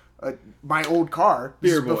of my old car.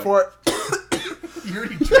 Beer boy. Before. You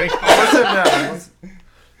already drank. What's it now?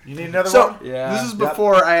 You need another So one? Yeah. this is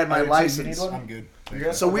before I had my You need license. one? I'm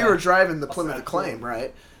good. So we were driving the Plymouth Acclaim,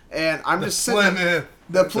 right? And I'm just sitting. Plymouth.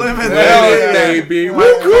 The Plymouth, Plymouth, baby. My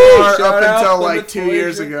Woo, cool. car Shout up out until Plymouth like 2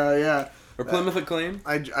 years Glacier. ago, yeah. Or Plymouth Acclaim?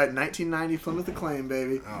 I 1990 Plymouth Acclaim,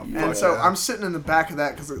 baby. Oh, And fuck so yeah. I'm sitting in the back of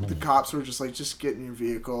that because the cops were just like, just get in your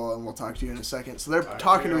vehicle and we'll talk to you in a second. So they're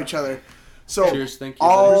talking to each other. So Cheers, thank you.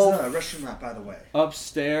 all Where's the restroom at, by the way?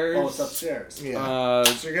 Upstairs. Oh, it's upstairs. yeah,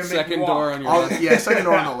 So you're gonna make Second me door walk. on your all, left. yeah, second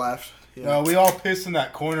door on the left. Yeah. No, we all piss in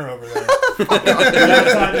that corner over there.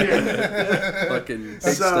 That's on you. Fucking big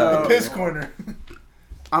So- stuff. Piss corner.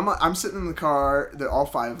 I'm sitting in the car. That all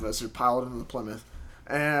five of us are piled into the Plymouth,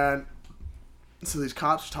 and so these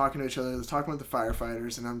cops are talking to each other. They're talking with the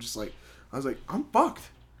firefighters, and I'm just like, I was like, I'm fucked.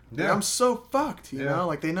 Like, Yeah. I'm so fucked. You Yeah. know,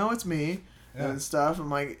 like they know it's me Yeah. and stuff. I'm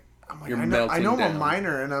like, You're I know melting I'm a down.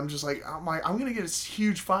 minor, and I'm just like, I'm gonna get a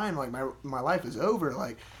huge fine. Like my life is over.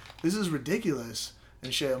 Like this is ridiculous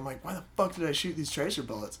and shit. I'm like, why the fuck did I shoot these tracer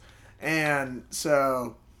bullets? And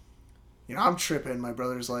so, you know, I'm tripping. My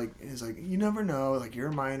brother's like, he's like, you never know. Like you're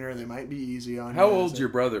a minor. They might be easy on you. How old's your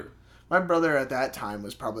brother? My brother at that time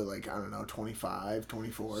was probably like, I don't know, 25,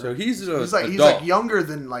 24. So he's a he's like adult. younger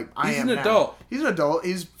than like I He's am an now. adult. He's an adult.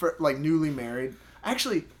 He's like newly married.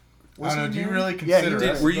 Actually, was I don't know. he Do you married? really Yeah, consider he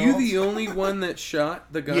us was. Were you adults? the only one that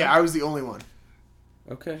shot the gun? Yeah, I was the only one.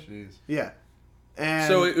 Okay. Jeez. Yeah.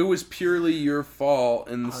 And So it was purely your fault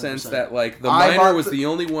in the sense 100%. that like the I minor bought was the- the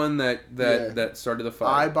only one that Yeah. that started the I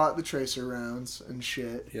fire. bought the tracer rounds and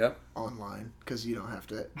shit Yep. online because you don't have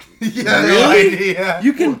to. Yeah, Really? no idea.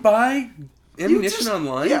 You can buy ammunition just-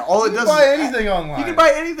 online. Yeah, all it You does can buy is anything online. You can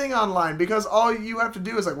buy anything online because all you have to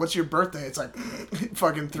do is like, what's your birthday? It's like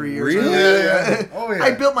fucking 3 years. Really? earlier. Yeah. Oh, yeah.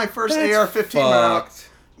 I built my first That's AR-15 round fucked.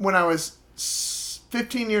 when I was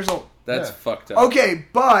 15 years old. That's Yeah. fucked up. Okay,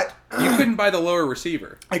 but You couldn't buy the lower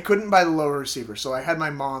receiver. I couldn't buy the lower receiver, so I had my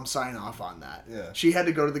mom sign off on that. Yeah. She had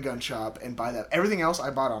to go to the gun shop and buy that. Everything else I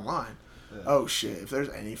bought online. Oh shit! If there's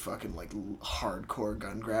any fucking like hardcore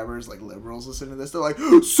gun grabbers, like liberals, listening to this, they're like,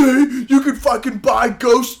 "See, you can fucking buy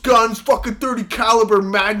ghost guns, fucking 30 caliber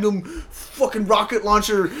Magnum, fucking rocket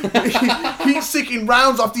launcher, heat-seeking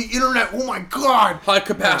rounds off the internet." Oh my god! High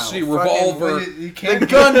capacity No, fucking- revolver. Well, you The can't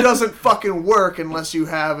gun doesn't fucking work unless you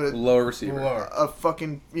have a Lower receiver. Lower.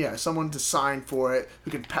 fucking someone to sign for it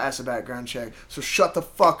who can pass a background check. So shut the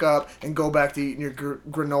fuck up and go back to eating your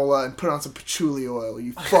granola and put on some patchouli oil.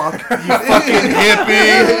 You fuck. You fucking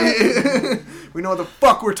hippie. We know what the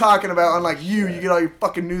fuck we're talking about. Unlike you get all your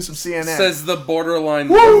fucking news from CNN. Says the borderline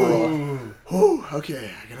liberal. Whew,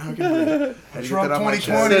 okay, I can breathe. Had to Trump get that off my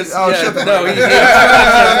 2020. chest. Says, Oh, yeah, shut the no, he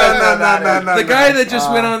no. The guy that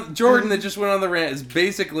just went on Jordan that just went on the rant is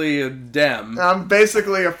basically a Dem. I'm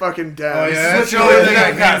basically a fucking dad. Oh, yeah, That's that's the only thing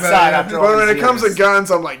I got inside after all But when these it comes to years.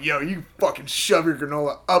 guns, I'm like, yo, you fucking shove your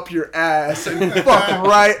granola up your ass and fuck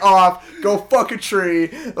right off. Go fuck a tree.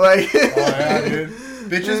 Like, Oh, yeah, dude.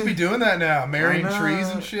 Bitches be doing that now, marrying I know. trees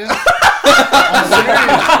and shit.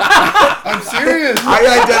 I'm serious.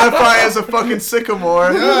 I identify as a fucking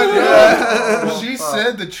sycamore. Yeah. She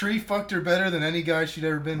said the tree fucked her better than any guy she'd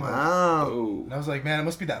ever been with. Wow. Oh. And I was like, man, it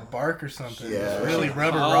must be that bark or something. Yeah. It's really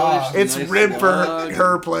rubber Polished. raw. It's Nice ribbed for log.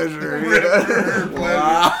 her pleasure.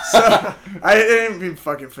 Wow. So, I didn't even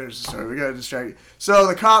fucking finish the story. We gotta distract you. So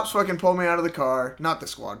the cops fucking pulled me out of the car, not the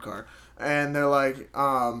squad car, and they're like,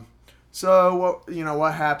 so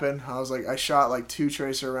what happened? I was like, I shot like 2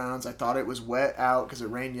 tracer rounds. I thought it was wet out because it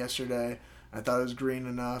rained yesterday. I thought it was green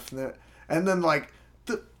enough, and then like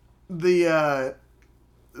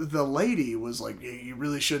the lady was like, you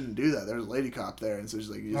really shouldn't do that. There's a lady cop there, and so she's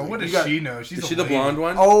like, Oh, what "You does got- she know? She's Is a she the lady. blonde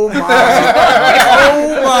one? Oh my!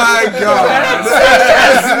 Oh my god!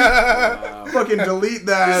 Fucking delete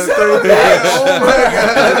that. Oh my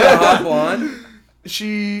There's a god! hot blonde.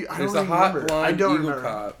 She. I There's don't a hot remember. blonde I don't Eagle remember.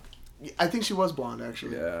 cop. I think she was blonde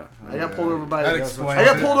actually. Yeah. I got pulled over by. That I explains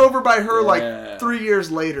got it. pulled over by her Yeah. like 3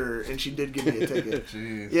 years later, and she did give me a ticket.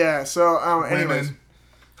 Jeez. Yeah. So, anyways. Women.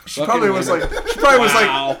 She probably was like,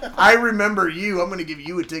 Wow. I remember you. I'm gonna give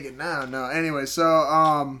you a ticket now. No, anyway,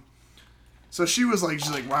 so she was like, she's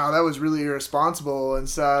like, wow, that was really irresponsible and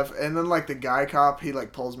stuff. And then like the guy cop, he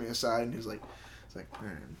like pulls me aside and he's like,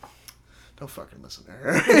 man, Don't fucking listen to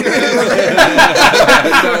her.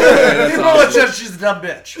 People would say she's a dumb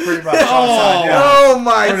bitch, pretty much. Oh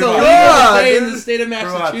my It's illegal god! to say in the state of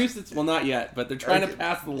Massachusetts. Well, not yet, but they're trying to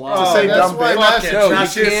pass the law. To say that's dumb why bitch. No, you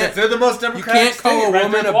Massachusetts, can't- they're the most You democratic can't call state, a right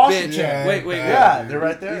woman there a in Washington. bitch. Yeah. Wait. Yeah, they're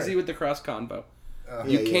right there. Easy with the cross convo. Yeah,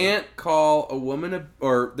 You can't call a woman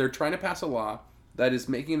or they're trying to pass a law that is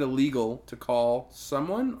making it illegal to call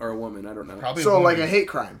someone or a woman, I don't know. Probably So like woman. a hate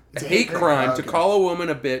crime. A It's hate crime to Okay. call a woman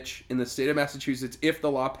a bitch in the state of Massachusetts if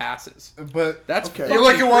the law passes. But That's Okay. fucking You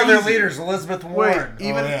look at one of their crazy. leaders, Elizabeth Wait, Warren.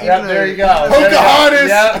 even, yeah. even Yeah, there you go. Pocahontas!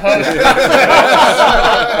 Yeah.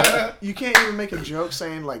 You can't even make a joke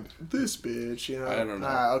saying like this bitch, you know? I don't know.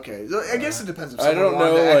 Okay, I guess it depends if I someone don't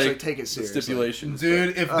wanted know, to actually like, take it the seriously. stipulations.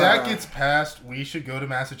 Dude, if that gets passed, we should go to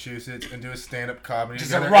Massachusetts and do a stand-up comedy Just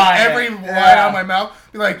together. a riot. Every line Yeah. out of my mouth,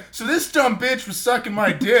 be like, so this dumb bitch was sucking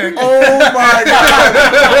my dick. Oh my god!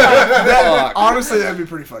 Fuck. Honestly, that'd be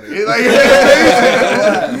pretty funny. Like,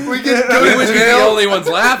 We get We go to would be the jail. only ones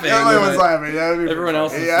laughing. everyone's but laughing. That'd be Everyone pretty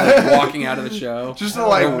else funny. is yeah. like, walking out of the show. Just to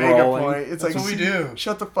like Or make rolling. a point. It's That's like what we do.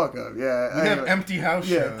 Shut the fuck up. Yeah. We have anyway. empty house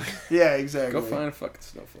Yeah. shows. Yeah. Exactly. Go find a fucking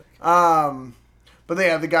snowflake. But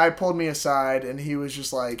yeah, the guy pulled me aside and he was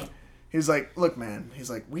just like, he's like, look, man. He's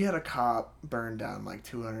like, we had a cop burn down like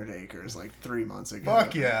 200 acres like 3 months ago.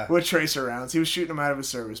 Fuck yeah. With tracer rounds. He was shooting them out of his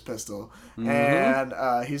service pistol, and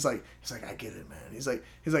he's like, I get it, man. He's like,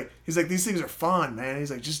 these things are fun, man. He's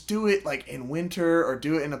like, just do it like in winter or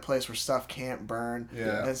do it in a place where stuff can't burn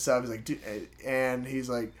Yeah. and stuff. He's like, and he's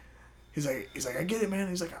like, I get it, man.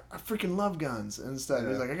 He's like, I freaking love guns and stuff. Yeah.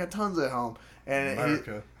 He's like, I got tons at home. And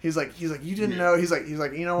America. he's like, you didn't know. He's like,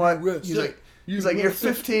 you know what? He's like, you're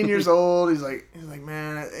 15 years old. He's like,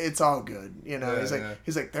 man, it's all good. You know, Yeah,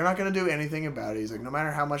 he's like, they're not going to do anything about it. He's like, no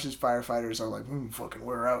matter how much his firefighters are like, fucking,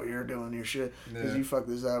 we're out here doing your shit because Yeah. you fucked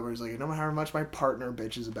this up. Or he's like, no matter how much my partner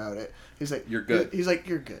bitches about it. He's like, You're good. He's like,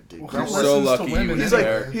 you're good, dude. Well, Don't who listen. so listens to lucky you women were He's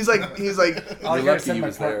there. like, he's like, Oh, You're you lucky he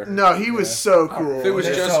was there. no, he was so cool. If it was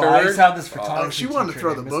Okay, just so her. I used to have this Oh, photography she wanted to teacher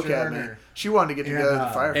throw the named book Mr. at me. Turner. She wanted to get together with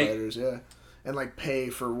the And, firefighters, yeah, and like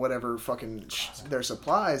pay for whatever fucking their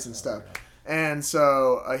supplies and stuff. And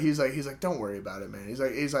so he's like, don't worry about it, man.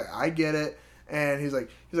 He's like, I get it. And he's like,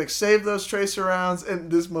 save those tracer rounds. And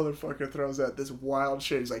this motherfucker throws out this wild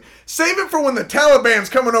shit. He's like, save it for when the Taliban's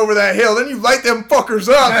coming over that hill. Then you light them fuckers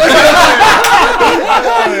up.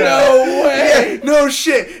 No way. Yeah, no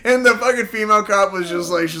shit. And the fucking female cop was just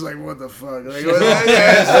like, she's like, what the fuck? Like,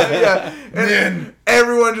 yeah. And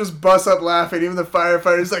everyone just busts up laughing. Even the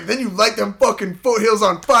firefighters like, then you light them fucking foothills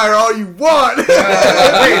on fire all you want. Wait,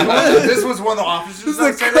 this was one of the officers. This is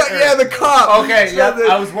that the said co- it, or- yeah, the cop. Okay, So yeah. the-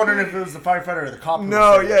 I was wondering if it was the firefighter or the cop. who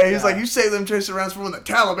No, said it. yeah, he's like, you save them tracer rounds for when the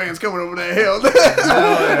Taliban's coming over that hill.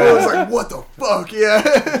 I was like, what the fuck,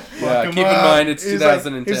 yeah. Yeah, him keep in up. mind it's He's like,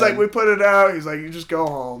 2010. we put it out. He's like, you just go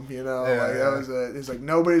home, you know. Yeah, like yeah. that was it. He's like,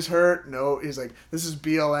 nobody's hurt. No, he's like, this is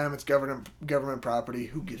BLM. It's government property.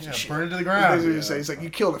 Who gives Yeah, a shit? burn it to the That's ground. what he said. He's like,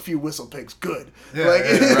 you killed a few whistle pigs. Good. Yeah, like,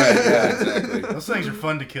 yeah, Right, yeah, exactly. Those things are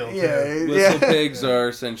fun to kill, too. yeah, Whistle yeah. pigs are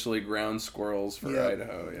essentially ground squirrels for Yep.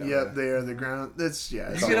 Idaho. Yeah. Yep, they are the ground. That's yeah.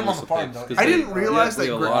 You it's get them on the Whistle farm, pigs, though. 'cause I they- didn't realize yeah,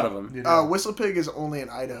 that a gra- lot of them. You know. Whistle pig is only an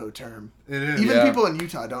Idaho term. It is. Even Yeah. people in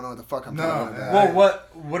Utah don't know what the fuck I'm No, talking about. Well,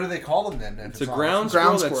 what do they call them then? if It's a not- ground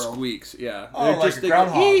Ground squirrel that squirrel. squeaks. Yeah. Oh, They're like a they go,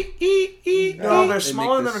 groundhog. "Ee." No, They they're make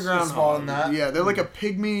smaller than this- a groundhog. smaller than that? Yeah, they're like a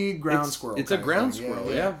pygmy ground It's, squirrel. it's a kind of ground thing.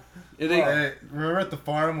 squirrel. Yeah. They- Hey, remember at the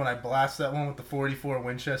farm when I blasted that one with the 44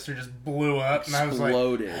 Winchester, just blew up, and I was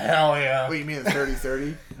Exploded. like, hell yeah. What, you mean a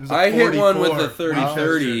 30-30? It was a I hit one with 44 the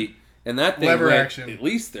 30-30, and that thing Lever went action. at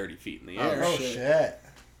least 30 feet in the air. Oh, shit. shit.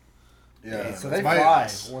 Yeah, Damn. So they my, fly.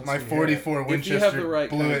 once my you hit 44 If Winchester you have the right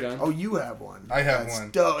blew kind it. of gun. Oh, you have one. I have That's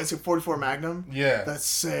one. dope. It's a 44 Magnum? Yeah. That's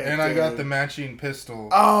sick. And I got dude. the matching pistol.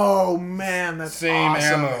 Oh, man, that's Same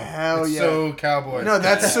awesome. ammo. Hell it's yeah. so cowboy. No,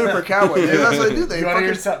 that's super cowboy. Dude, that's what they do. They, You wanna hear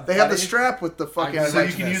fucking, something they have the funny? strap with the fucking got so like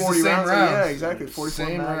you can use the 40 same rounds. rounds. Yeah, exactly. 44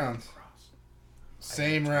 Same Magnum. rounds.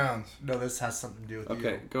 Same rounds. No, this has something to do with you.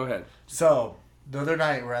 Okay, go ahead. So, the other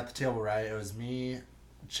night we're at the table, right? It was me,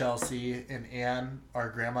 Chelsea, and Ann, our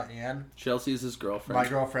grandma Ann, Chelsea's his girlfriend. my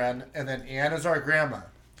girlfriend, and then Ann is our grandma.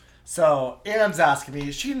 So, Ann's asking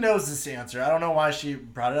me, she knows this answer. I don't know why she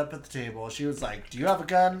brought it up at the table. She was like, do you have a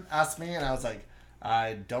gun? Asked me, and I was like,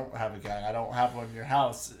 I don't have a gun. I don't have one in your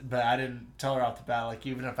house. But I didn't tell her off the bat, like,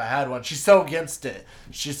 even if I had one. She's so against it.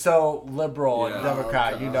 She's so liberal and Yeah.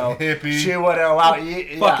 Democrat, you know. Hippie. She wouldn't allow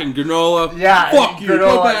you. Fucking granola. Yeah, Fuck you. Go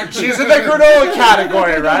granola. back. She's in the granola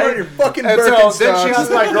category, right? Your fucking And so then she Birkenstocks.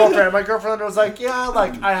 asked my girlfriend. My girlfriend was like, "Yeah,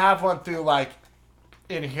 like I have one through like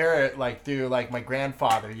inherit, like through like my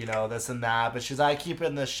grandfather, you know, this and that." But she's like, "I keep it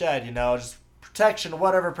in the shed, you know, just protection,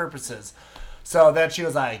 whatever purposes." So then she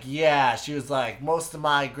was like, yeah. She was like, most of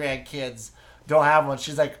my grandkids don't have one.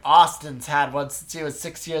 She's like, Austin's had one since he was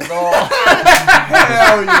 6 years old.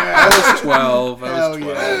 Hell yeah. I was 12. Hell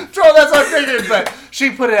yeah. Bro, that's what I'm thinking, but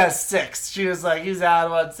she put it as 6. She was like, he's had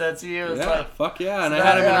one since he was Yeah, like... fuck yeah, and I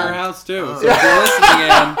had him in our house too. So if you're listening,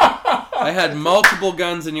 Ann, I had multiple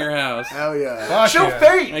guns in your house. Hell yeah. Fuck She'll yeah.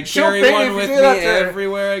 faint. I She'll carry faint one if with you me do that to her.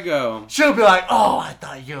 everywhere I go. She'll be like, oh, I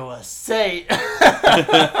thought you were a saint. Dude,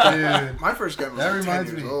 My first gun was That like 10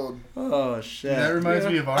 reminds years me. old. Oh, shit. that reminds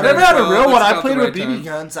me of our. I never had a Well, real one. that's I about played the with right BB time.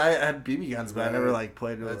 guns. I had BB guns, but I never like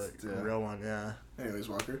played with That's- like, a yeah. real one. Yeah. Anyways,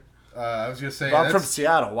 Walker. I was gonna say But I'm from that's,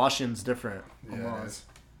 Seattle. Washington's different. Yeah, Almost.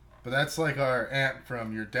 but that's like our aunt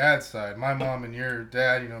from your dad's side. My mom and your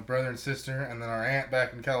dad, brother and sister, and then our aunt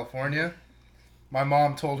back in California. My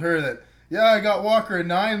mom told her that, yeah, I got Walker a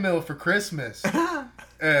 9mm for Christmas,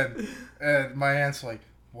 and my aunt's like,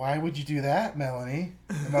 why would you do that, Melanie?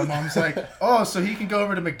 And my mom's like, oh, so he can go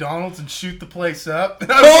over to McDonald's and shoot the place up. And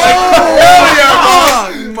I was like,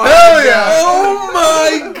 hell yeah, Mom! Hell yeah! Oh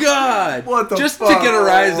my god! What the Just fuck? to get a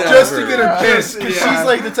rise out Just of to her. get her pissed, because Yeah. she's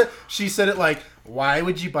like, she said it like, why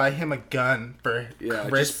would you buy him a gun for Yeah, just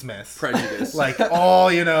Christmas? prejudice. Like, all,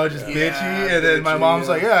 just bitchy. Yeah, And then my bitchy, mom's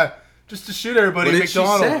yeah. like, yeah, just to shoot everybody What at did she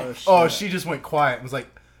McDonald's. say? Oh, she just went quiet and was like,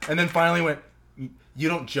 and then finally went, you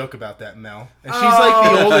don't joke about that, Mel. And she's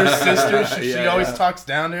like the older sister. She Yeah, always yeah. talks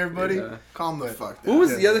down to everybody. Yeah. Calm the fuck down. What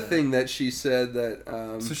was the other thing that she said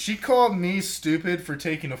that? So she called me stupid for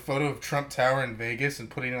taking a photo of Trump Tower in Vegas and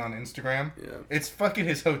putting it on Instagram. Yeah. It's fucking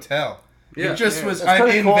his hotel. Yeah. It just was, It's I'm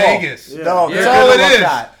pretty in cool. Vegas. Yeah. No, Yeah. that's That's all all it is.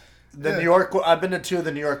 At. The Yeah. New York. I've been to 2 of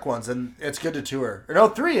the New York ones, and it's good to tour. No,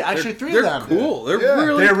 3. Actually, 3 they're of them. cool. They're Yeah.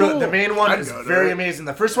 really They're cool. the main one I'd is go to very it. amazing.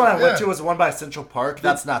 The first one I went Yeah. to was one by Central Park.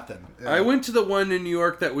 That's nothing. I went to the one in New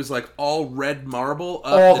York that was like all red marble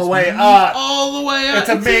up All the this way up. all the way up. It's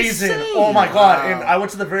amazing. insane. Oh my god! Wow. And I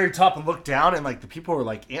went to the very top and looked down, and like the people were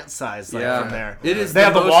like ant sized like, from there. It is. They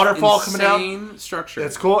have the most waterfall coming down. insane structure.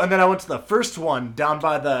 It's cool. And then I went to the first one down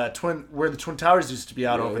by the where the Twin Towers used to be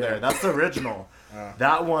out over there. That's the original.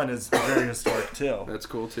 That one is very historic too. That's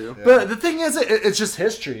cool too. But the thing is, it's just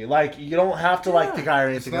history. Like you don't have to like the guy or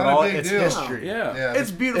anything not at a all. big It's deal. history. Yeah. Yeah.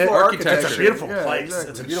 It's beautiful architecture. It's a beautiful Yeah, place. exactly.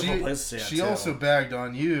 It's a beautiful place to see. She it, too. also bagged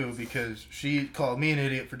on you because she called me an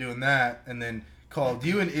idiot for doing that, and then called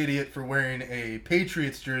you an idiot for wearing a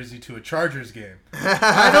Patriots jersey to a Chargers game.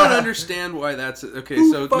 I don't understand why that's okay.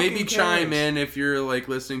 So fucking maybe chime cares? in if you're like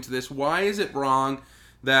listening to this. Why is it wrong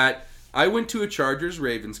that I went to a Chargers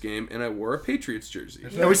Ravens game and I wore a Patriots jersey?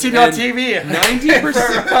 And we seen you on And TV. 90%.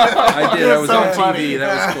 I did. I was So on funny. TV.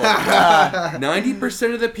 That was cool.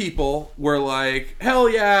 90% of the people were like, "Hell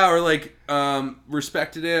yeah!" or like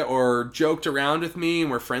respected it or joked around with me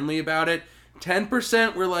and were friendly about it.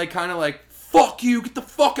 10% were like kind of like, "Fuck you! Get the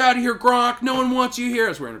fuck out of here, Gronk! No one wants you here." I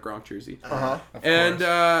was wearing a Gronk jersey. And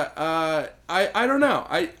I don't know.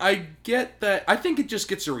 I get that. I think it just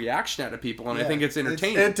gets a reaction out of people, and I think it's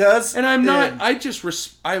entertaining. It does. And I'm not. And- I just.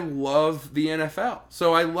 I love the NFL,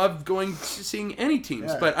 so I love going to seeing any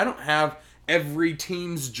teams. Yeah. But I don't have every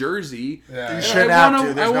team's jersey. Yeah. You And shouldn't I have wanna,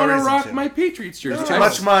 to. There's I no want to reason rock to. my Patriots jersey. Too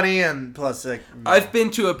much money and plus like. I've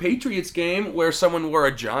been to a Patriots game where someone wore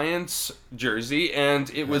a Giants jersey and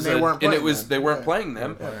it was they weren't playing them. they weren't Yeah. playing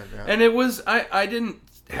them, Yeah. and it was I didn't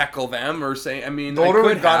heckle them or say. I mean, The I older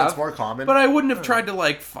could we've gotten, have, it's more common. but I wouldn't have tried to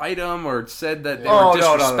like fight them or said that they Oh, were no,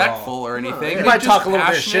 no, no. disrespectful or anything. You They're might just talk a little bit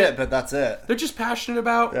of passionate- shit, but that's it. They're just passionate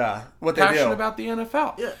about What they passionate do. about the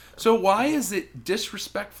NFL. Yeah. So why is it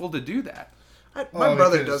disrespectful to do that? My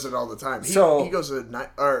brother because- does it all the time. So- He goes to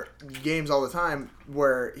or games all the time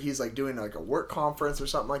where he's like doing like a work conference or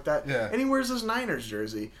something like that. Yeah. And he wears his Niners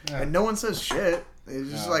jersey, Yeah. and no one says shit.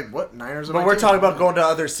 It's just like, what Niners? Are But my we're team? talking about going to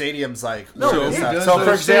other stadiums, like No, so, yeah. so for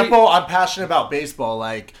So example, I'm passionate about baseball.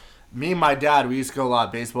 Like me and my dad, we used to go to a lot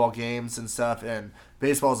of baseball games and stuff, and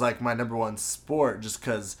baseball is like my number one sport, just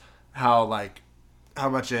because how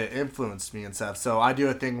much it influenced me and stuff. So I do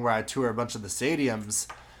a thing where I tour a bunch of the stadiums,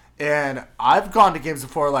 and I've gone to games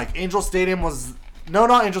before. Like Angel Stadium was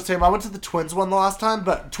not Angel Stadium. I went to the Twins one the last time,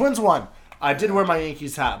 but Twins one. I did wear my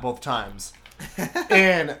Yankees hat both times,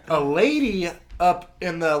 and a lady up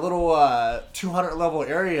in the little 200 level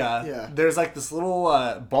area, Yeah. there's like this little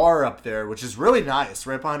bar up there, which is really nice,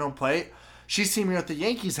 right behind home plate. She seen me with the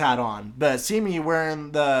Yankees hat on, but see me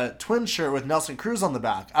wearing the Twins shirt with Nelson Cruz on the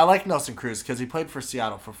back. I like Nelson Cruz because he played for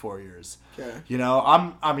Seattle for 4 years. Okay. You know,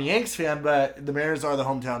 I'm a Yanks fan, but the Mariners are the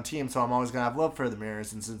hometown team, so I'm always gonna have love for the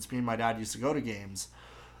Mariners. And since me and my dad used to go to games,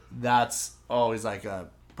 that's always like a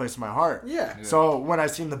place in my heart. Yeah. So when I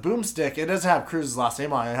seen the Boomstick, it doesn't have Cruz's last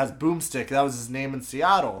name on it. It has Boomstick. That was his name in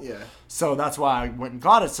Seattle. Yeah. So that's why I went and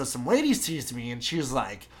got it. So some lady sees me and she was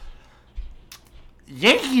like,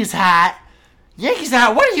 Yankees hat?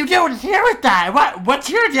 What are you doing here with that? What's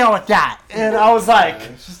your deal with that? And I was like,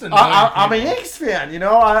 It's just I'm a Yankees fan, you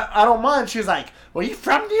know? I don't mind. She was like, well, you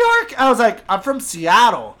from New York? I was like, I'm from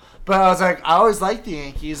Seattle. But I was like, I always liked the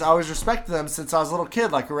Yankees. I always respected them since I was a little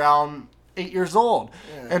kid, like around 8 years old.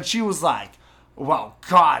 Yeah. And she was like, well,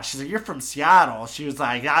 God. She's like, you're from Seattle. She was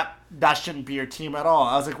like, that shouldn't be your team at all.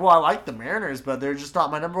 I was like, well, I like the Mariners, but they're just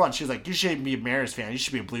not my number one. She was like, you shouldn't be a Mariners fan. You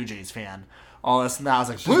should be a Blue Jays fan. All this and that. I was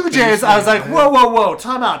like, Blue Jays? I was like, whoa,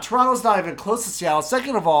 time out. Toronto's not even close to Seattle.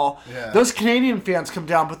 Second of all, those Canadian fans come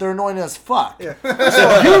down, but they're annoying as fuck. Yeah.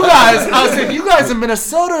 So you guys, I was like, you guys in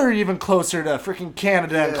Minnesota are even closer to freaking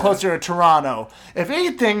Canada and closer to Toronto. If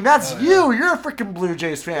anything, that's you. You're a freaking Blue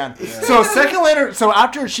Jays fan. Yeah. So second later, so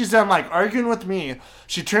after she's done like arguing with me,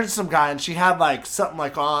 she turned to some guy and she had like something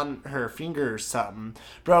like on her finger or something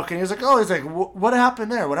broken. He was like, what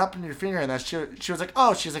happened there? What happened to your finger? And then she was like,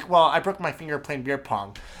 she's like, well, I broke my finger playing beer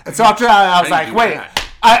pong. And so after that, I was like, wait,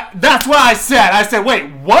 that's what I said. I said,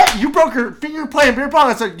 wait, what? You broke your finger playing beer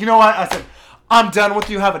pong? I said, you know what? I said, I'm done with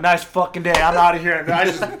you. Have a nice fucking day. I'm out of here. And I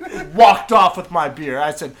just walked off with my beer.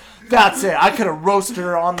 I said, that's it. I could have roasted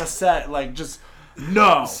her on the set. Like, just,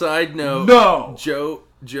 no. Side note. No.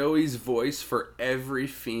 Joey's voice for every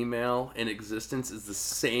female in existence is the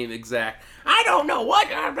same exact. I don't know what.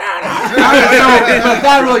 I know, but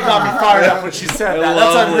that really got me fired up when she said that.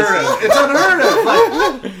 That's unheard of. It's unheard of.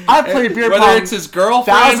 Like, I play beer pong. Whether it's his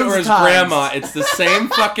girlfriend or his times. grandma, it's the same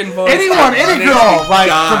fucking voice. Any girl, like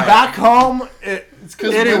from back home, it's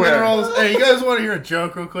anywhere. Hey, you guys want to hear a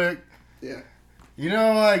joke real quick? Yeah. You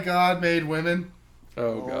know why God made women?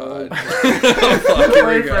 Oh God! Wait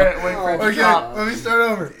for it. Okay, let me start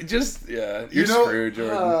over. You're screwed,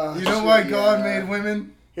 Jordan. You know why God made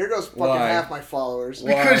women? Here goes fucking half my followers.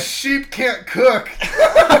 Because sheep can't cook.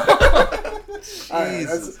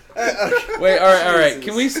 Jesus. Wait, all right.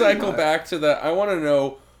 Can we cycle back to that? I want to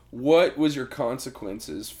know, what was your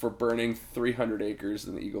consequences for burning 300 acres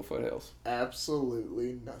in the Eagle Foothills?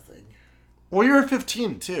 Absolutely nothing. Well, you were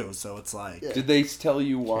 15 too, so it's like... Yeah. Did they tell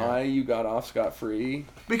you why you got off scot-free?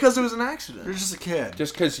 Because it was an accident. You're just a kid.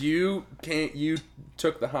 Just because you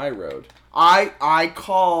took the high road. I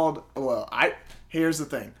called... Well, here's the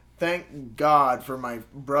thing. Thank God for my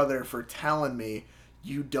brother for telling me,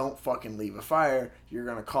 you don't fucking leave a fire. You're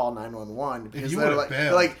gonna call 911 because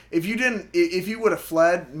they're like, if you would have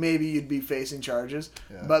fled, maybe you'd be facing charges.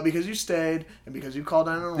 Yeah. But because you stayed and because you called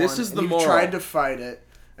 911, this is the you moral. Tried to fight it.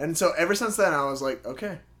 And so ever since then, I was like,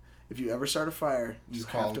 okay, if you ever start a fire, you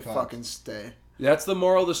have to fucking stay. That's the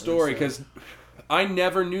moral of the story, because I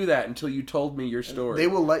never knew that until you told me your story. They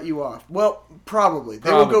will let you off. Well, probably.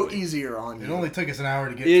 They will go easier on you. It only took us an hour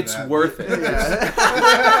to get to that. It's worth it.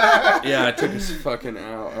 Yeah. Yeah, it took us fucking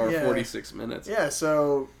hour, 46 minutes. Yeah,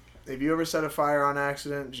 so if you ever set a fire on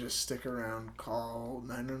accident, just stick around, call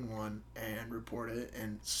 911, and report it,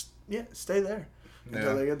 and stay there.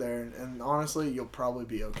 Until they get there, and honestly, you'll probably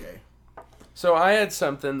be okay. So I had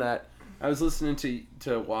something that I was listening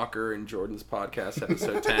to Walker and Jordan's podcast,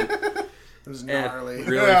 episode 10. It was gnarly.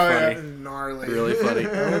 Really funny. Gnarly. Really funny.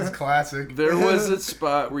 That was classic. There was a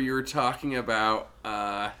spot where you were talking about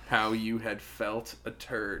how you had felt a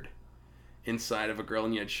turd inside of a girl,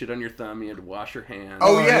 and you had shit on your thumb, you had to wash your hands.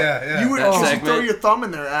 Oh, yeah. You would segment. throw your thumb in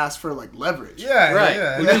their ass for, like, leverage. Yeah, right.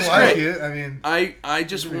 Yeah. Which I is like great. it. I mean... I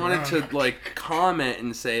just wanted to, like, comment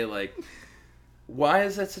and say, like, why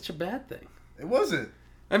is that such a bad thing? It wasn't.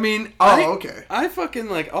 I mean, okay. I fucking,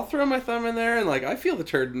 like, I'll throw my thumb in there, and, like, I feel the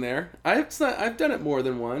turd in there. I've done it more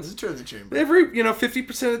than once. There's a turd in the chamber. 50%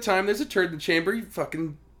 of the time, there's a turd in the chamber. You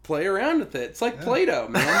fucking play around with it. It's like Play-Doh,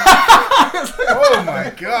 man. Oh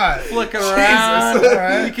my God. Flick it around.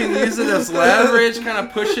 Right. You can use it as leverage, kind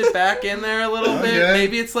of push it back in there a little bit.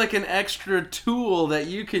 Maybe it's like an extra tool that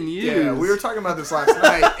you can use. Yeah, we were talking about this last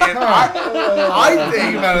night, and I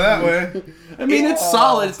think about it that way. I mean, it's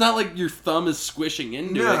solid. It's not like your thumb is squishing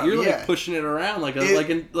into it. You're like pushing it around like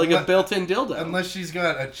a built-in dildo. Unless she's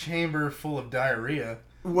got a chamber full of diarrhea.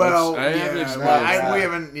 Well, I haven't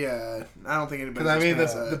I don't think anybody's Because I mean,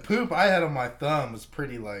 experienced the poop I had on my thumb was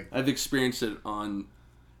pretty like. I've experienced it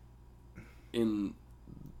in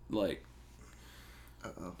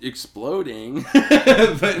exploding,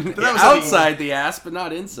 but outside the ass, but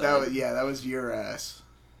not inside. That was your ass.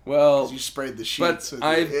 Well, you sprayed the sheets. But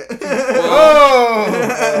Oh,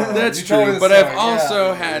 that's true. But I've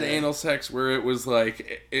also had anal sex where it was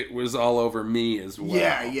like it was all over me as well.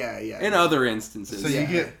 Yeah. In other instances, so you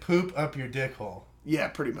get poop up your dick hole. Yeah,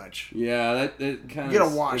 pretty much. Yeah, that kind of. You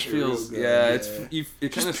gotta wash it feels. real good, Yeah, yeah.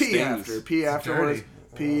 it kind of Just pee stings. after. Pee afterwards. dirty.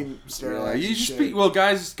 Pee, sterilize. Yeah, you your just shit. pee. Well,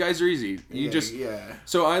 guys are easy. You just. Yeah.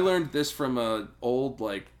 So I learned this from a old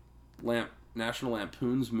National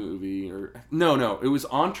Lampoon's movie, or no, it was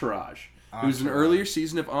Entourage. It was an earlier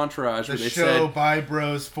season of Entourage The where they show said by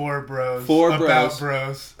bros, for bros, For about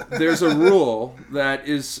bros. bros. there's a rule that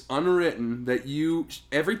is unwritten that you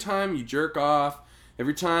every time you jerk off,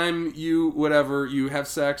 every time you have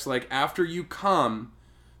sex, like after you come,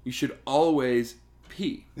 you should always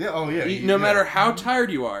pee. Yeah, oh yeah. No matter how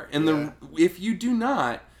tired you are. And if you do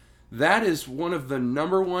not, that is one of the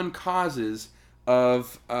number one causes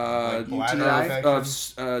of bladder of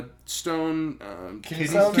infection? stone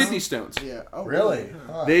Kidney stones. Yeah. Oh, Really?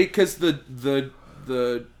 Huh. Because the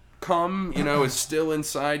cum, is still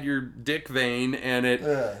inside your dick vein and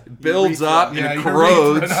it builds up and Yeah, it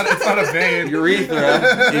corrodes. It's not a vein.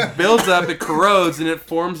 Urethra. It builds up, it corrodes, and it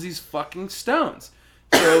forms these fucking stones.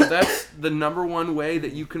 So that's the number one way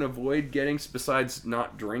that you can avoid getting, besides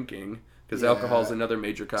not drinking, because alcohol is another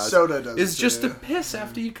major cause. Soda does is too. just to piss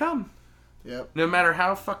after you come. Yep. No matter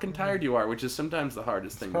how fucking tired you are, which is sometimes the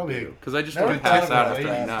hardest thing to probably do. Because I just never want to pass thought out about after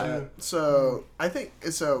that, I nut. yeah. So I think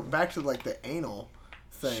back to like the anal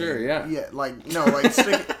thing. Sure, yeah. Yeah, like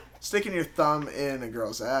sticking your thumb in a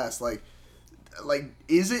girl's ass. Like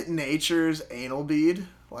is it nature's anal bead?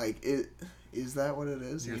 Like is that what it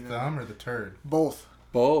is? Your thumb or the turd? Both.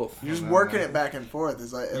 Both. You're just working it back and forth.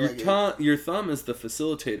 Is like Your thumb is the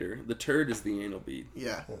facilitator. The turd is the anal bead.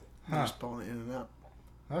 yeah. You're just pulling it in and out.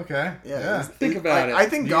 Okay. Yeah. Think about it. I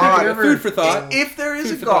think You God. ever- Food for thought. If there is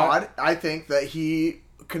Food a for God, I think that He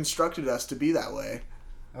constructed us to be that way.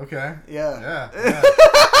 Okay. Yeah. Yeah.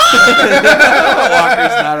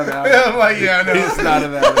 Walker's not about it. I'm like, yeah, no. He's not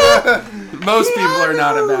about it. Most people are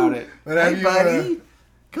not about it. But have Hey, you, buddy.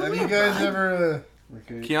 Come have here, you guys bud. ever?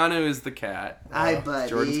 Keanu is the cat. Hi, buddy.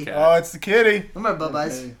 Jordan's cat. Oh, it's the kitty. Come on,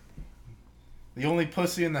 bubbies. The only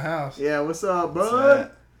pussy in the house. Yeah, what's up,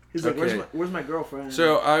 bud? He's like, Okay. where's my girlfriend?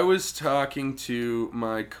 So I was talking to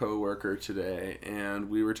my coworker today, and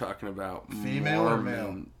we were talking about Female or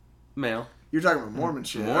Mormon- Male. You're talking about Mormon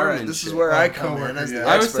shit. Mormon All right, this shit. is where Oh, I come coworker, in as the yeah.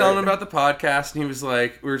 I was expert. telling him about the podcast, and he was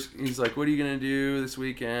like, "What are you gonna do this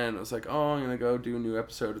weekend?" I was like, "Oh, I'm gonna go do a new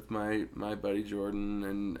episode with my buddy Jordan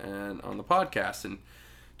and on the podcast and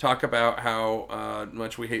talk about how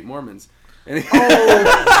much we hate Mormons." And Okay,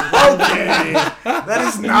 that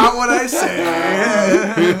is not what I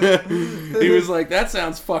said. he was like, "That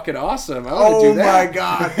sounds fucking awesome. I want to Oh do that." my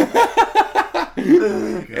god.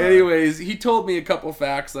 Anyways, he told me a couple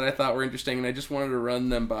facts that I thought were interesting, and I just wanted to run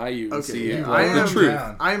them by you and Okay, see yeah, I the am truth.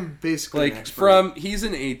 down. I'm basically an Like expert. he's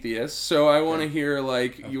an atheist, so I want to hear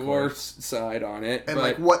like your course. side on it. and but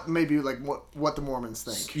like what the Mormons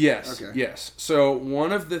think. yes, Okay. yes. So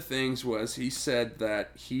one of the things was he said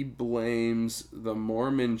that he blames the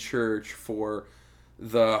Mormon Church for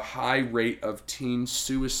the high rate of teen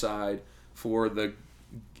suicide for the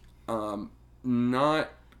not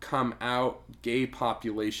come out gay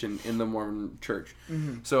population in the Mormon Church.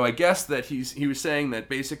 So I guess that he was saying that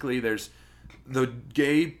basically there's the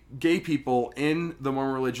gay people in the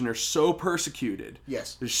Mormon religion are so persecuted.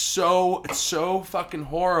 Yes. It's so fucking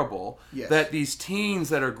horrible Yes. that these teens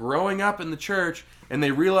that are growing up in the church and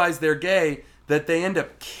they realize they're gay, that they end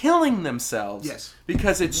up killing themselves. Yes.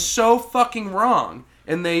 Because it's so fucking wrong.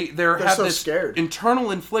 And they have so this scared. internal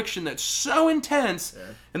infliction that's so intense,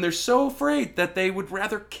 and they're so afraid that they would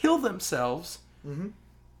rather kill themselves than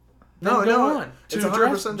go on it's to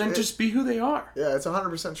address 100% than just be who they are. Yeah, it's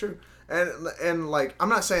 100% true. And like I'm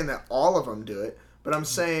not saying that all of them do it, but I'm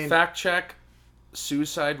saying Fact check: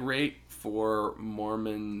 suicide rate for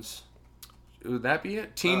Mormons. Would that be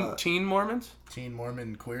it? Teen Mormons? Teen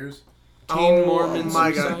Mormon queers. Teen Mormon Oh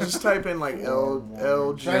my suicide? god, just type in like Should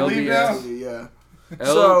I leave LDS. now? Yeah. L-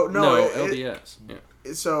 So, no, LDS. Yeah.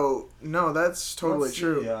 So no, that's totally Let's see,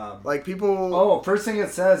 true. Like people. Oh, first thing it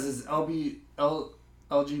says is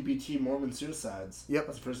LGBT Mormon suicides. Yep.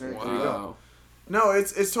 That's the first thing. There you go. Wow. No,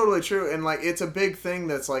 it's totally true, and like it's a big thing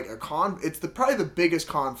that's like it's probably the biggest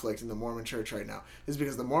conflict in the Mormon Church right now is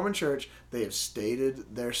because the Mormon Church, they have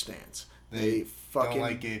stated their stance. They fucking don't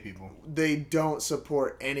like gay people. They don't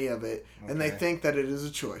support any of it, and they Okay. think that it is a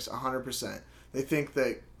choice, 100%. They think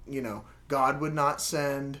that God would not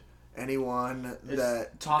send anyone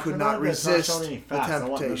that could not resist the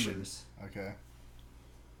temptation. Okay.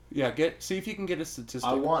 Yeah, see if you can get a statistic.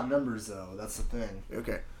 I want numbers though. That's the thing.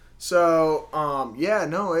 Okay. So,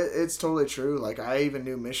 it's totally true. Like, I even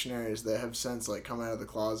knew missionaries that have since, like, come out of the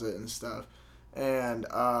closet and stuff. And,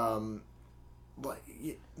 like,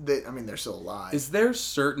 they're still alive. Is there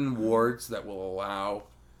certain wards that will allow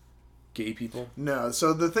gay people? No.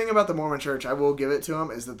 So the thing about the Mormon Church, I will give it to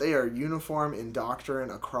them, is that they are uniform in doctrine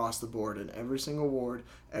across the board in every single ward,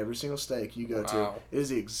 every single stake you go to. It is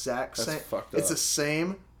the exact That's same. fucked up. It's the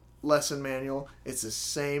same lesson manual. It's the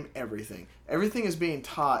same everything. Everything is being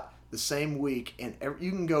taught the same week, and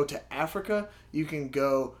you can go to Africa, you can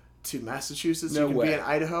go to Massachusetts, No you can way. be in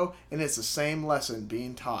Idaho, and it's the same lesson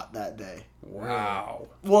being taught that day. Wow.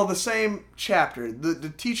 Well, the same chapter. The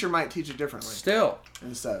teacher might teach it differently Still,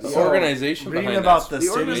 and stuff. the So, organization Reading behind about this. the The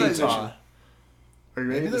state of organization. Utah. Are you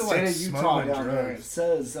ready? Maybe The they're, state like, of Utah smuggling down there. drugs. It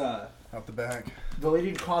says Out the back. the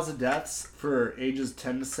leading cause of deaths for ages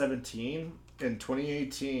 10 to 17 in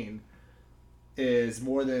 2018 is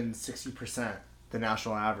more than 60%, the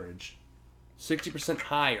national average. 60%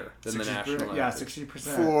 higher than the 60%, national yeah, average.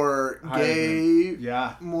 60%. for Higher gay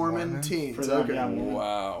yeah. Mormon Mormons? teens. For them, Okay. yeah.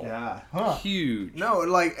 Wow. Yeah. Huh. Huge. No,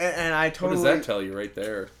 like, and I What totally. does that tell you right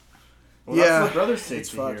there? Well, Yeah, that's what brother it's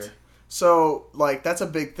safety fucked. here. So, like, that's a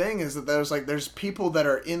big thing is that there's people that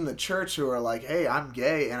are in the church who are like, hey, I'm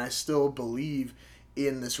gay and I still believe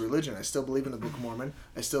in this religion. I still believe in the Book of Mormon.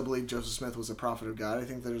 I still believe Joseph Smith was a prophet of God. I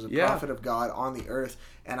think there's a prophet of God on the earth,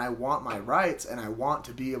 and I want my rights, and I want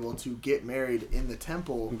to be able to get married in the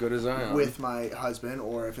temple Go to Zion. with my husband,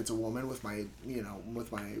 or if it's a woman, with my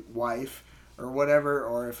with my wife or whatever,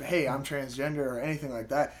 or if, hey, I'm transgender or anything like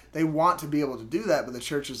that. They want to be able to do that, but the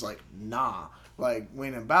church is like, nah. Like, we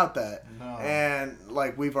ain't about that. No. And,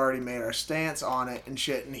 like, we've already made our stance on it and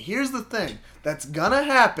shit. And here's the thing. That's gonna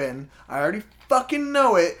happen. I already fucking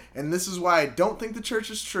know it. And this is why I don't think the church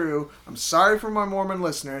is true. I'm sorry for my Mormon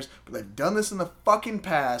listeners, but they've done this in the fucking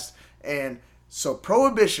past. And so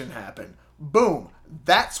Prohibition happened. Boom.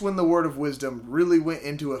 That's when the word of wisdom really went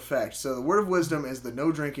into effect. So the word of wisdom is the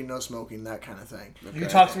no drinking, no smoking, that kind of thing. You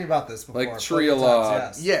talked to me about this before. Like plenty Sharia of law.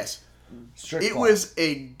 times, Yes. Strict It law. was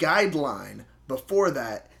a guideline before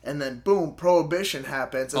that, and then boom, Prohibition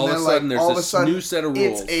happens, and All of then a sudden, there's all of a this sudden, new set of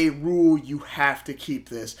it's rules. a rule. You have to keep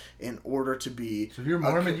this in order to be. So if you're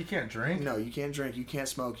Mormon, you can't drink? No, you can't drink. You can't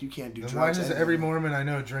smoke. You can't do Then drugs. why does anything. every Mormon I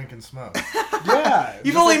know drink and smoke? Yeah.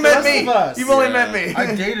 You've just only like the met rest me. of us. You've only Yeah. met me.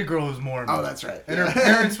 I dated a girl who's Mormon. Oh, that's right. And her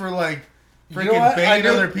parents were like freaking You know what? banging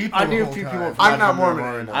other people I knew the a whole few time. people. I'm not from Mormon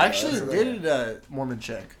Mormon. anymore, I actually so- dated a Mormon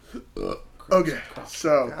chick. Okay,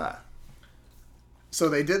 so Yeah. so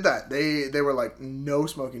they did that. They were like, no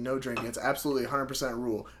smoking, no drinking. It's absolutely 100%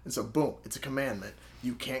 rule. And so boom, it's a commandment.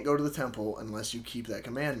 You can't go to the temple unless you keep that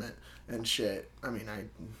commandment and shit. I mean,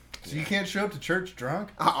 So you can't show up to church drunk?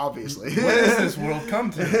 obviously. What does this world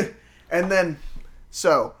come to? And then,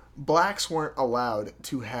 so blacks weren't allowed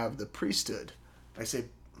to have the priesthood. I say,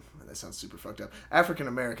 that sounds super fucked up. African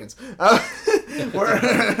Americans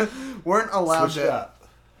weren't allowed Switch it to. up.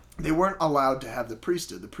 They weren't allowed to have the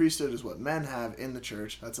priesthood. The priesthood is what men have in the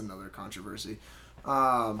church. That's another controversy.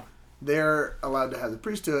 They're allowed to have the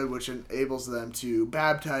priesthood, which enables them to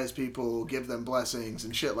baptize people, give them blessings,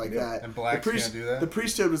 and shit like that. And blacks can't do that? The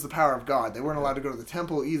priesthood was the power of God. They weren't allowed to go to the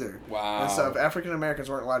temple either. Wow. And stuff. African Americans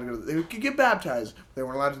weren't allowed to go. They could get baptized. But they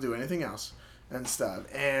weren't allowed to do anything else and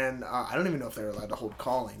stuff. And I don't even know if they were allowed to hold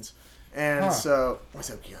callings. And so, what's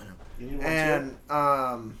up, Keanu? You need one And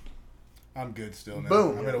I'm good still, man.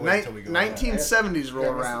 boom, I'm gonna wait until we go. 1970s roll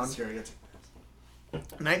Yeah, around. this is serious.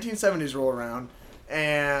 1970s roll around,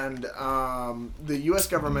 and the U.S.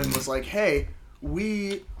 government was like, "Hey,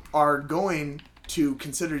 we are going to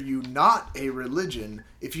consider you not a religion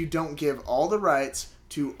if you don't give all the rights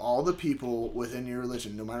to all the people within your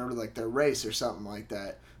religion, no matter like their race or something like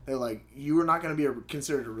that." They're like, "You are not going to be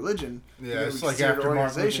considered a religion. Yeah, You're gonna it's be like considered after an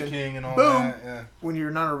Martin Luther King and all Boom. that. Yeah. When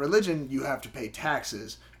you're not a religion, you have to pay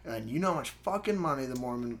taxes, and you know how much fucking money the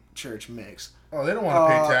Mormon Church makes." Oh, they don't want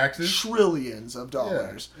to pay taxes. Trillions of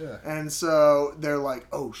dollars. Yeah. And so they're like,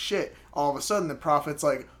 oh shit. All of a sudden the prophet's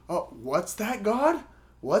like, oh, what's that, God?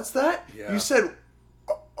 What's that? Yeah. You said,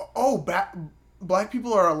 black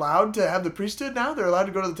people are allowed to have the priesthood now? They're allowed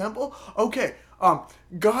to go to the temple? Okay.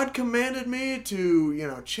 God commanded me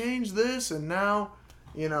to, change this, and now,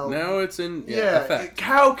 Now it's in yeah, effect.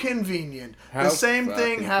 how convenient. How the same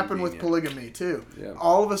thing fucking happened with convenient. polygamy, too. Yeah.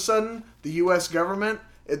 All of a sudden, the U.S. government,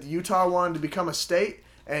 Utah wanted to become a state,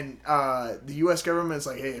 and the U.S. government is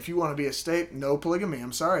like, hey, if you want to be a state, no polygamy.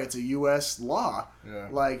 I'm sorry, it's a U.S. law. Yeah.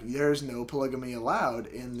 Like, there's no polygamy allowed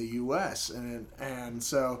in the U.S. And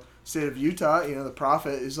so, state of Utah, the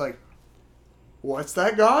prophet is like, what's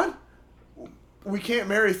that, God? We can't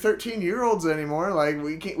marry 13-year-olds anymore. Like,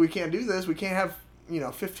 we can't do this. We can't have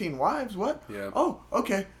 15 wives. What? Yeah. Oh,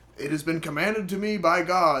 okay. it has been commanded to me by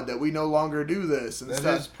God that we no longer do this. And That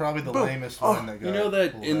stuff. is probably the Boom. lamest one that got You know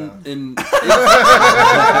that pulled in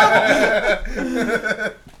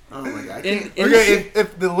Oh my God. I in, can't- in, Okay,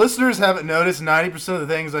 if the listeners haven't noticed, 90% of the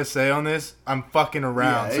things I say on this, I'm fucking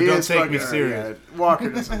around. Yeah, so he don't is take me fucking- serious. yeah, Walker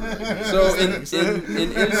doesn't. So in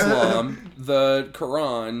Islam, the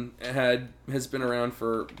Quran has been around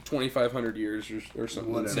for 2,500 years or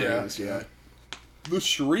something. Whatever Yeah. it is, yeah. The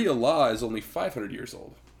Sharia law is only 500 years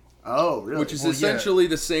old, Oh, really? which is Well, yeah. essentially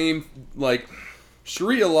the same. Like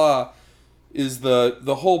Sharia law is the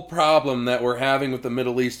whole problem that we're having with the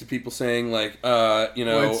Middle East of people saying like, Well,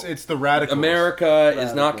 it's the radicals. America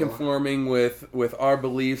is not Radical. conforming with our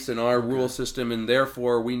beliefs and our rule system, and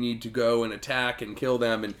therefore we need to go and attack and kill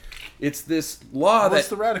them. And it's this law What's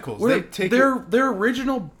that the radicals? where They take their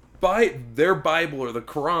original their Bible or the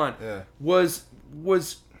Quran Yeah. was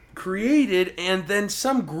created, and then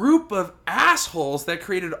some group of assholes that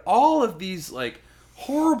created all of these like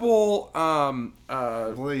horrible Well,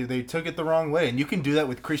 they took it the wrong way, and you can do that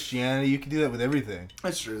with Christianity. You can do that with everything.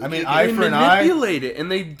 That's true. I mean, they eye for an eye. manipulate it,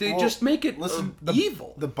 and they Well, just make it Listen,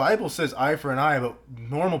 evil. The Bible says eye for an eye, but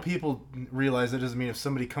normal people realize that doesn't mean if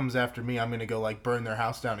somebody comes after me, I'm going to go like burn their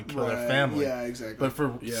house down and kill their Right, family. Yeah, exactly.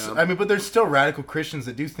 But Yeah. but there's still radical Christians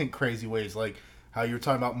that do think crazy ways, like how you were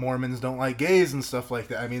talking about Mormons don't like gays and stuff like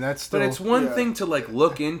that. I mean, that's still. But it's one Yeah. thing to like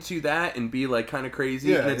look into that and be like kind of crazy,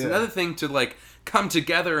 Yeah, and it's yeah. another thing to like come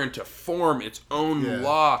together and to form its own Yeah.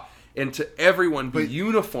 law and to everyone be But-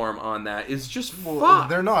 uniform on that is just Well, fucked.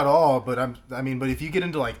 they're not all, but but if you get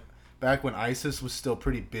into like back when ISIS was still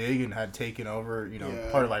pretty big and had taken over, Yeah.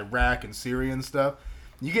 part of Iraq and Syria and stuff,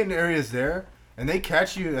 you get in areas there and they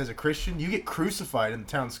catch you as a Christian, you get crucified in the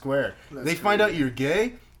town square. That's they find out crazy. you're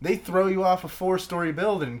gay, they throw you off a 4-story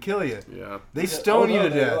building and kill you. Yeah. They stone Oh, no, you to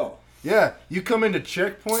they death. will. Yeah, you come into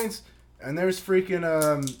checkpoints and there's freaking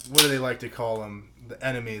what do they like to call them? The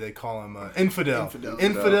enemy, they call them infidel.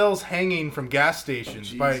 Infidels hanging from gas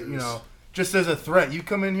stations by Jesus. just as a threat. You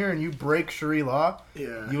come in here and you break Sharia law,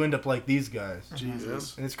 Yeah. you end up like these guys.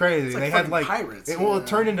 Jesus. And it's crazy. It's And like they had fucking like pirates, it yeah.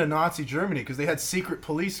 turned into Nazi Germany because they had secret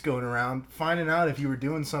police going around finding out if you were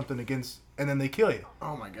doing something against, and then they kill you.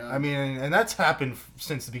 Oh my God. I mean, and that's happened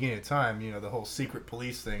since the beginning of time. The whole secret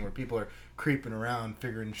police thing where people are creeping around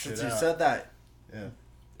figuring shit Since you out. said that, Yeah.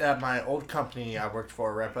 at my old company I worked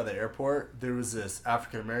for right by the airport, there was this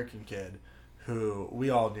African American kid who we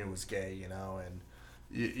all knew was gay, and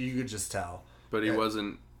you could just tell. But he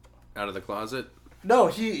wasn't out of the closet. No,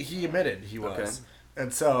 he admitted he was. Okay.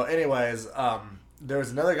 And so, anyways, there was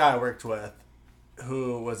another guy I worked with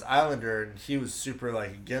who was Islander, and he was super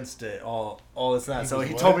like against it, all this and that. So was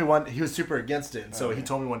he what? told me he was super against it, and so he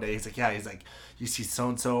told me one day, he's like, you see so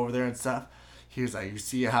and so over there and stuff. He was like, you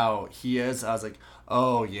see how he is? I was like,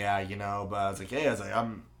 oh yeah, but I was like, hey,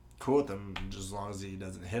 I'm cool with him just as long as he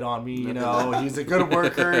doesn't hit on me, He's a good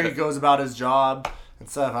worker. He goes about his job and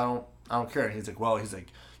stuff. I don't care. And he's like,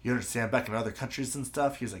 you understand, back in other countries and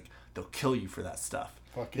stuff, he's like, they'll kill you for that stuff.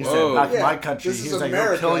 Fuck He yeah. Whoa. said, back in Yeah, my country, this is he's like, they'll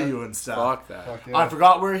America. kill you and stuff. Fuck that. Fuck yeah. I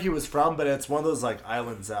forgot where he was from, but it's one of those like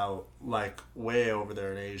islands out, like way over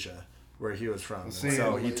there in Asia, where he was from. And See,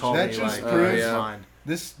 so he told that me just like, proves- it's yeah. fine.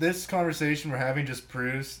 This conversation we're having just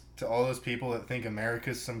proves to all those people that think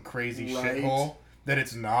America's some crazy Right. shithole that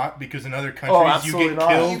it's not, because in other countries you absolutely get not.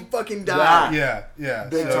 killed. You fucking die. Yeah.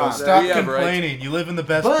 Big So time. stop Yeah, right. complaining. You live in the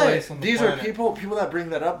best place on But the these planet. are people that bring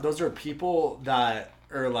that up. Those are people that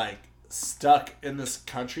are like stuck in this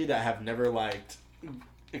country that have never like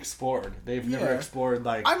explored. They've never Yeah. explored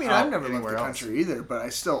like. I mean, out I've never left anywhere the else. country either, but I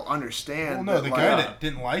still understand. Well, no, that, the like, guy that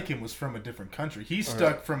didn't like him was from a different country. He's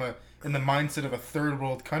stuck in the mindset of a third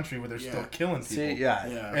world country where they're still killing people. See, yeah.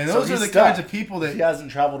 Yeah. And So those are he's the stuck. kinds of people that He hasn't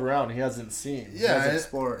traveled around. He hasn't seen. He yeah, hasn't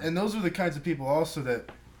explored. and those are the kinds of people also that,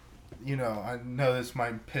 I know this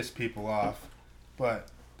might piss people off, but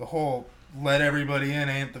the whole let everybody in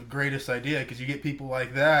ain't the greatest idea, because you get people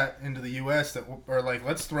like that into the U.S. that are like,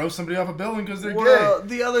 let's throw somebody off a building because they're Well, gay.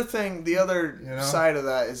 the other thing, the other You know? side of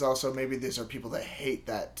that is also maybe these are people that hate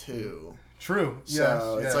that too. True.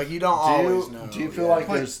 So yes. it's like you don't always know. do you feel yeah. like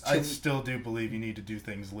But there's I too- still do believe you need to do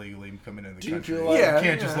things legally coming into the Do you country. feel like- Yeah, you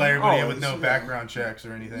can't just yeah, let everybody in with always, no yeah. background checks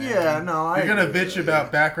or anything. Yeah, no, I You're gonna agree with bitch that, about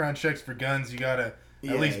yeah. background checks for guns. You gotta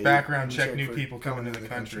Yeah, at least you background can check new for people coming into the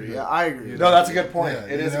country. Yeah, I agree. No, that's a good point. Yeah,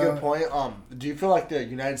 It you is a know? good point. Do you feel like the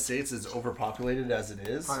United States is overpopulated as it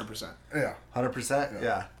is? 100%. Yeah. 100%.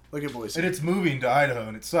 Yeah. Look at Boise. And it's moving to Idaho,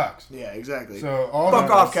 and it sucks. Yeah, exactly. So all Fuck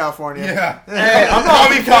those- off, California. Yeah. Hey, I'm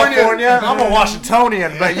not from California. I'm a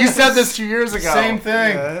Washingtonian, but you said this 2 years ago. Same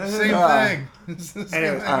thing. Yeah. Same Yeah. thing. It's the same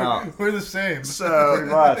Anyways, thing. I know. We're the same. So,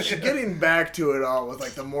 Pretty much. getting back to it all with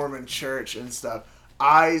like the Mormon church and stuff,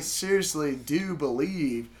 I seriously do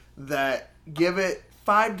believe that give it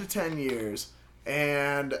 5 to 10 years,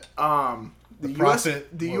 and the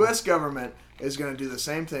U.S. government is going to do the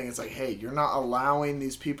same thing. It's like, hey, you're not allowing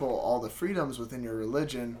these people all the freedoms within your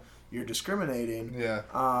religion. You're discriminating. Yeah.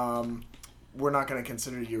 We're not going to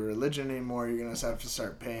consider you a religion anymore. You're going to have to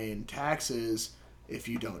start paying taxes if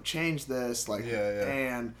you don't change this. Like,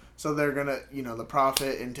 and so they're going to, the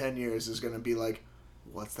prophet in 10 years is going to be like,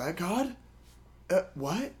 what's that, God?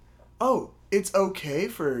 What? Oh, it's okay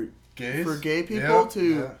for gay people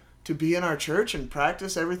to be in our church and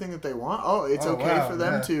practice everything that they want. Oh, it's okay for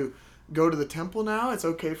them to go to the temple now. It's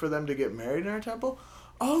okay for them to get married in our temple.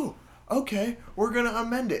 Oh, okay, we're going to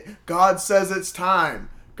amend it. God says it's time.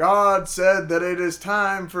 God said that it is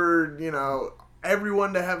time for,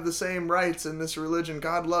 everyone to have the same rights in this religion.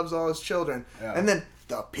 God loves all his children. Yeah. And then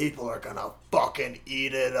the people are going to fucking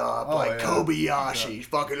eat it up Kobayashi. Yeah.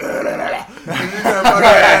 Fucking...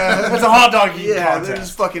 It's a hot dog eating contest. They're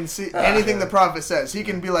just fucking... anything the prophet says. He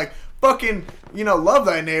can be like, fucking, love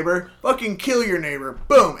thy neighbor, fucking kill your neighbor.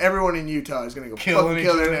 Boom. Everyone in Utah is going to go kill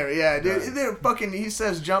their neighbor. Yeah, dude. They're fucking, he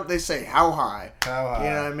says jump, they say how high. How high. You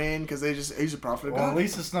know what I mean? Because he's a prophet of God. Well, at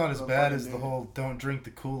least it's not as bad as the whole don't drink the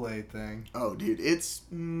Kool-Aid thing. Oh, dude. It's...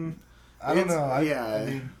 I don't know. I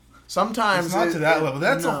mean, sometimes it's not to that level.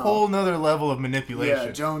 That's a whole nother level of manipulation.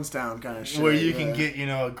 Yeah, Jonestown kind of shit. Where you can get,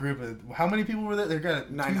 a group of... How many people were there? They got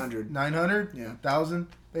 900. 900? Yeah. 1,000,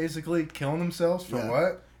 basically, killing themselves for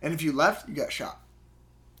what? And if you left, you got shot.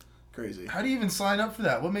 Crazy. How do you even sign up for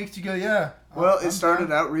that? What makes you go, yeah? Well, it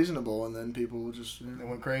started out reasonable, and then people just... They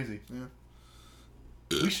went crazy. Yeah.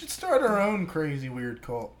 We should start our own crazy, weird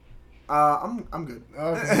cult. I'm good.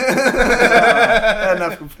 Okay.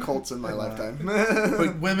 Enough of cults in my lifetime.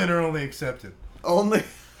 But women are only accepted. Only?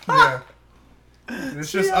 Yeah.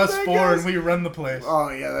 It's just us four and we run the place. Oh,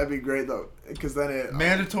 yeah, that'd be great, though. Because then it...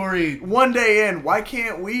 Mandatory... One day in, why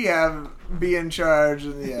can't we be in charge?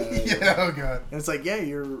 And yeah, oh, God. And it's like, yeah,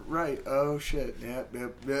 you're right. Oh, shit. Yep.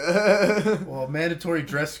 Well, mandatory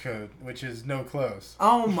dress code, which is no clothes.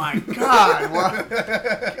 Oh, my God.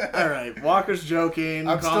 All right, Walker's joking.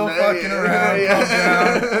 I'm still fucking around. Calm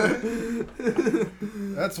down.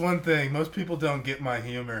 That's one thing. Most people don't get my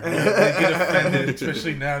humor. They get offended,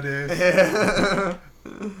 especially nowadays.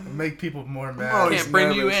 Make people more mad. Can't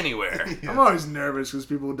bring you anywhere. I'm always nervous because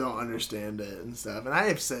people don't understand it and stuff. And I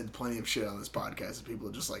have said plenty of shit on this podcast and people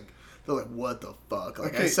are just like, they're like, what the fuck?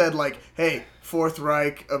 Like, I said, like, hey, Fourth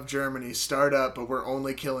Reich of Germany, start up, but we're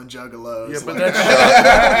only killing juggalos. Yeah, but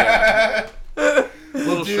that's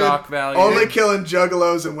little shock value. Only killing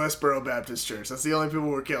juggalos in Westboro Baptist Church. That's the only people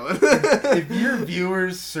we're killing. If your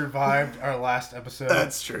viewers survived our last episode,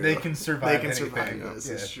 that's true. They can survive anything. Survive this.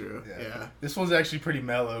 It's true. Yeah. This one's actually pretty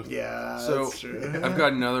mellow. Yeah, so that's true. I've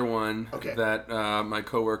got another one that my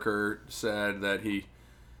coworker said that he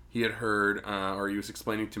had heard, or he was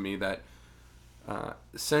explaining to me that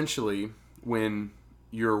essentially when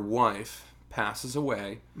your wife passes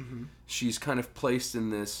away, she's kind of placed in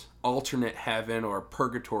this alternate heaven or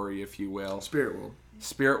purgatory, if you will. Spirit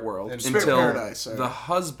world. Until paradise, the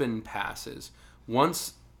husband passes.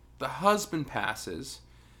 Once the husband passes,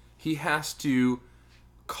 he has to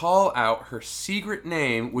call out her secret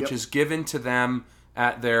name, which is given to them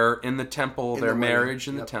in the temple, their marriage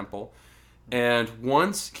in the temple. And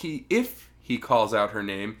if he calls out her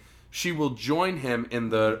name, she will join him in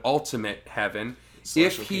the ultimate heaven.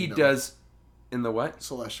 Celestial if he kingdom. does, in the what?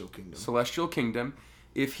 Celestial kingdom. Celestial kingdom.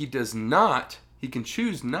 If he does not, he can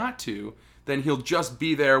choose not to, then he'll just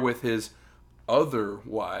be there with his other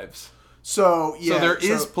wives. So there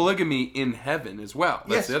is polygamy in heaven as well.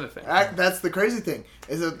 That's the other thing. That's the crazy thing.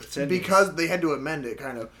 Is that because they had to amend it,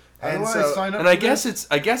 kind of. And I guess it's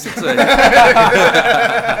a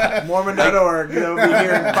Mormon.org. They'll be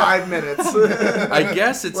here in 5 minutes. I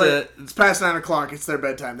guess it's past 9 o'clock. It's their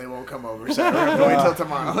bedtime. They won't come over. So we're going to wait till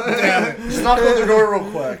tomorrow. Damn it! Just knock on the door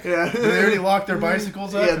real quick. Yeah. Did they already lock their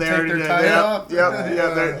bicycles up? Yeah, they already take their tie off. Yep.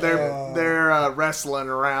 Yeah, they're wrestling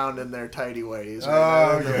around in their tidy ways.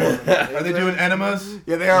 Right? Okay. Are they doing enemas?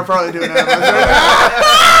 Yeah, they are probably doing enemas.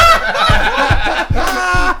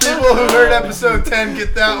 People who heard episode 10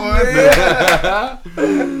 get that one.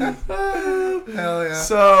 Hell yeah.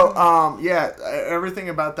 So, everything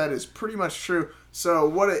about that is pretty much true. So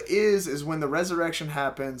what it is when the resurrection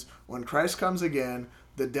happens, when Christ comes again,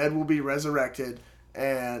 the dead will be resurrected,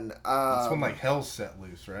 and that's when hell's set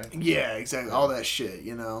loose, right? Yeah, exactly. All that shit,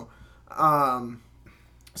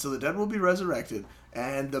 So the dead will be resurrected,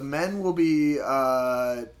 and the men will be,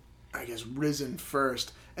 risen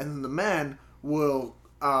first, and then the men will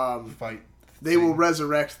fight. They will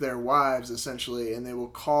resurrect their wives, essentially, and they will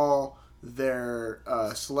call their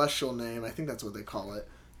celestial name. I think that's what they call it.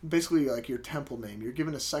 Basically, like your temple name. You're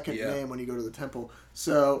given a second name when you go to the temple.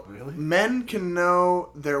 So men can know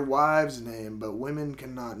their wife's name, but women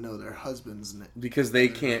cannot know their husband's name because they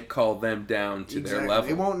can't call them down to their level.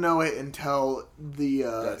 They won't know it until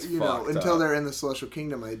until they're in the celestial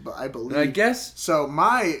kingdom. I believe. And I guess so.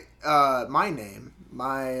 My name.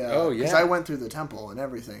 Because I went through the temple and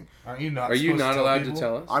everything. Are you not allowed to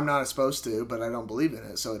tell us? I'm not supposed to, but I don't believe in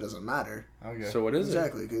it, so it doesn't matter. Okay. So what is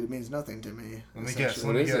exactly? Because it means nothing to me. Let me guess.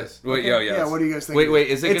 What is it? Wait, yeah. What do you guys think? Wait.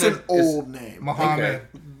 Is it? It's an old name. Muhammad. Okay.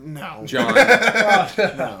 No. John.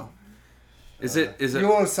 No. Is it? You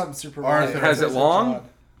want something super Arthur. Has it long?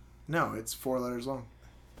 No, it's 4 letters long.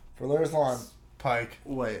 4 letters long. Pike.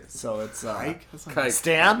 Wait, so it's Pike? Kite.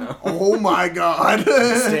 Stan? No. Oh my god.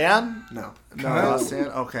 Stan? No. No, not Stan.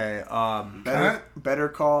 Okay. Better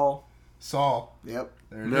call Saul. Yep.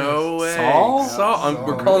 No way. Saul? Saul.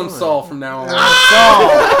 We're calling Saul from now on.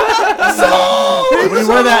 Saul! When you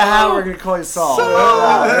wear that hat, we're going to call you Saul.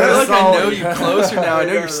 I feel like I know you closer now. I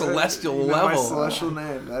know your celestial You know level. my celestial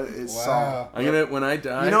name. That is Saul. I'm gonna when I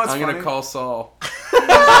die. You know what's I'm gonna funny? call Saul.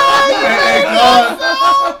 Hey, God.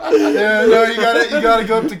 Yeah, no, you gotta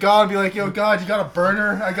go up to God and be like, yo, God, you got a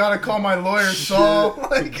burner? I gotta call my lawyer, Saul.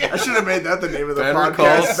 I should have made that the name of the Better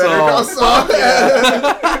podcast. call Saul.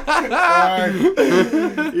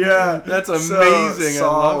 Yeah. That's amazing. So,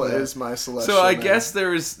 Saul I love that. is my celestial So I name. guess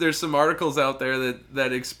there's some articles out there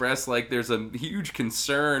that express like there's a huge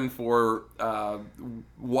concern for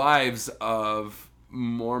wives of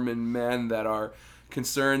Mormon men that are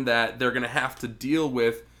concerned that they're going to have to deal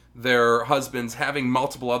with their husbands having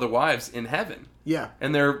multiple other wives in heaven. Yeah.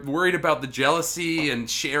 And they're worried about the jealousy and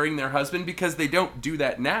sharing their husband because they don't do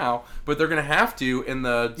that now, but they're going to have to in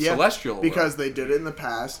the celestial world. Because they did it in the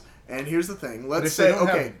past. And here's the thing. But Let's if say, they don't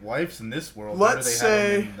okay, have wives in this world, let's how do they have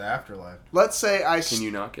say- them in the afterlife? let's say Can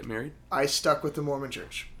you not get married? I stuck with the Mormon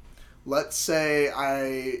church. Let's say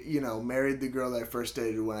I, married the girl that I first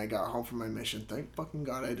dated when I got home from my mission. Thank fucking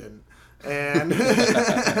God I didn't. And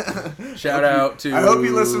Shout out to... I hope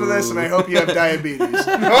you listen to this, and I hope you have diabetes.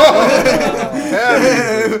 Heavy.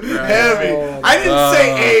 I didn't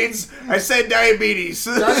say AIDS. I said diabetes.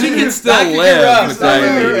 She can still live with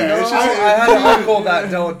diabetes. Yeah. I had an uncle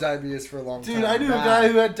that dealt with diabetes for a long time. Dude, I knew a guy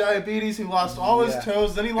who had diabetes who lost all his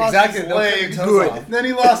toes, then he lost his no cutting legs, toes off. then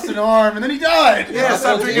he lost an arm, and then he died. Yeah,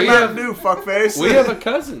 stop drinking Mountain Dew, fuckface. We have a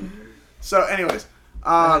cousin. So, anyways,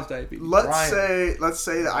 has diabetes. let's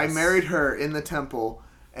say that I married her in the temple,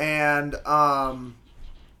 and I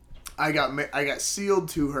got sealed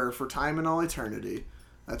to her for time and all eternity.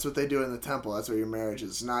 That's what they do in the temple. That's what your marriage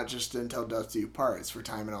is. It's not just until death do you part. It's for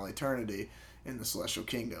time and all eternity in the celestial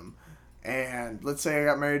kingdom. And let's say I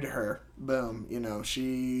got married to her. Boom.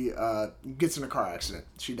 She gets in a car accident.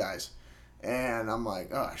 She dies. And I'm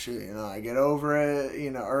like, oh, shit, I get over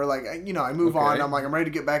it, or like, I move on. I'm like, I'm ready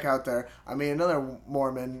to get back out there. I mean, another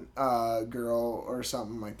Mormon girl or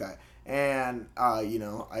something like that. And,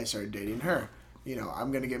 I started dating her.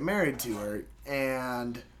 I'm going to get married to her.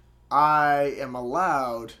 And I am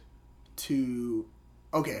allowed to,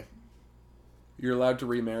 You're allowed to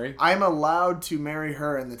remarry? I'm allowed to marry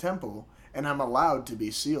her in the temple. And I'm allowed to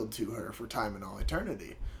be sealed to her for time and all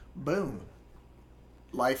eternity. Boom.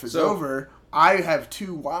 Life is over. I have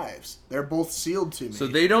 2 wives. They're both sealed to me. So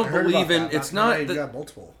they don't believe in... It's not You that... got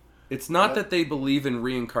multiple. It's not that they believe in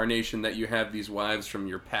reincarnation, that you have these wives from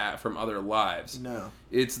your from other lives. No.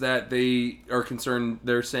 It's that they are concerned.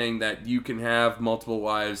 They're saying that you can have multiple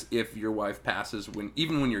wives if your wife passes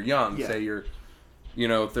even when you're young. Yeah. Say you're,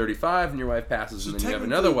 35 and your wife passes, and then you have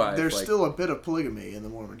another wife. There's still a bit of polygamy in the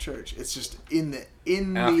Mormon Church. It's just in the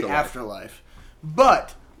afterlife.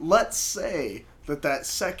 But let's say that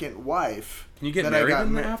second wife. Can you get married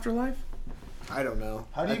in the afterlife? I don't know.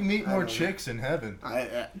 How do you meet more chicks in heaven?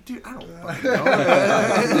 Dude, I don't fucking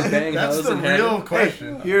know. That's the real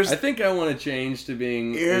question. Hey, I think I want to change to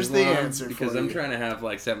being Here's Islam the answer because for I'm you. trying to have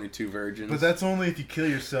like 72 virgins. But that's only if you kill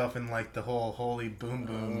yourself in like the whole holy boom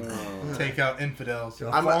boom, take out infidels.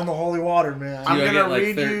 I'm on the holy water, man. Do I get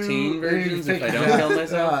like 13 virgins if I don't kill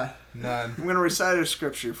myself? None. I'm going to recite a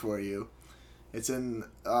scripture for you. It's in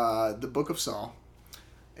the book of Saul.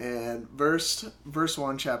 And verse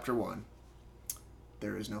 1, chapter 1.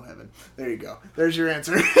 There is no heaven. There you go. There's your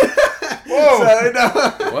answer. Whoa! So, no.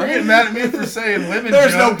 What? You're getting mad at me for saying women.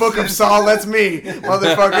 There's no book of Saul. That's me,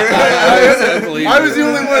 motherfucker. I was the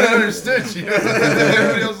only one that understood you.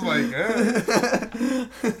 Everybody else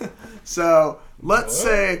was like, So let's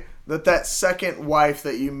say that second wife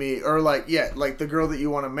that you meet, or like the girl that you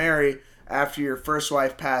want to marry after your first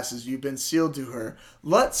wife passes, you've been sealed to her.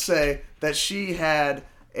 Let's say that she had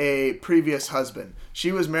a previous husband.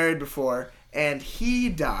 She was married before, and he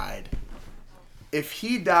died. If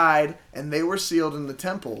he died and they were sealed in the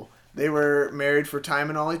temple, they were married for time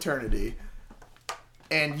and all eternity,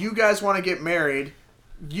 and you guys want to get married,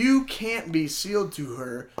 you can't be sealed to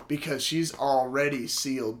her because she's already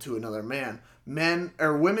sealed to another man.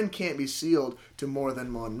 Women can't be sealed to more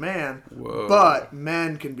than one man, but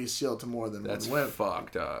men can be sealed to more than one woman. That's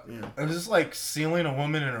fucked up. Yeah. It's just like sealing a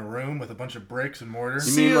woman in a room with a bunch of bricks and mortar.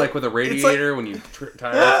 You mean like with a radiator when you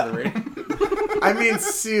tie her to the radiator? I mean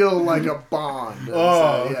seal like a bond.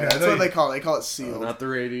 Oh, yeah, okay. that's what they call it. They call it sealed. Not the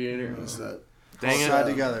radiator. What's that? Dang it. Tied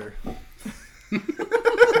together.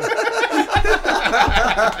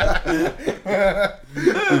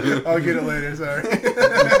 I'll get it later, sorry.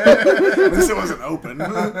 At least it wasn't open.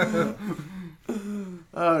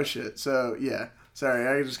 Oh shit. So yeah. Sorry,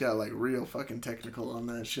 I just got like real fucking technical on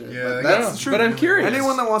that shit. Yeah, but that's the truth. But I'm curious.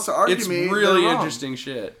 Anyone that wants to argue It's me, really they're wrong. interesting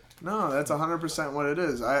shit. No, that's 100% what it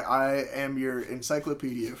is. I am your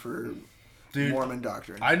encyclopedia for Dude, Mormon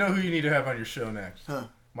doctrine. I know who you need to have on your show next. Huh.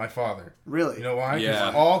 My father. Really? You know why? 'Cause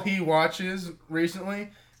Yeah. all he watches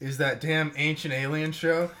recently is that damn Ancient Alien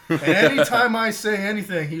show. And anytime I say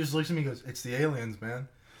anything, he just looks at me and goes, "It's the aliens, man."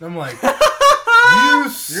 And I'm like, you You're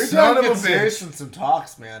son down of to a get serious bitch. in some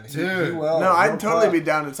talks, man. Dude. He will. No, I'd No totally problem. be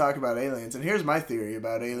down to talk about aliens. And here's my theory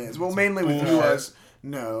about aliens. Well, mainly with bullshit. U.S.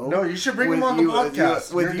 No. No, you should bring With him on the you-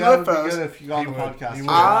 podcast. with Your dad would be UFOs, good if you got on the he would. podcast. He would.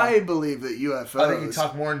 I believe that UFOs. I think you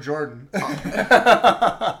talk more in Jordan.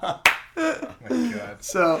 Oh my God.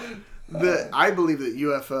 So, I believe that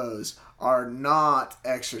UFOs are not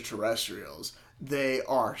extraterrestrials. They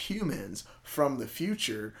are humans from the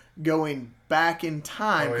future going back in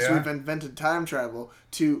time Oh, because yeah? we've invented time travel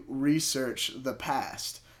to research the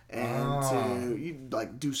past and to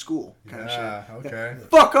do school kind of Yeah, shit. okay.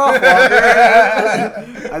 Fuck off, Walker.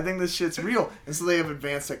 I think this shit's real. And so they have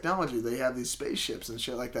advanced technology. They have these spaceships and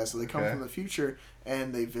shit like that. So they come Okay. from the future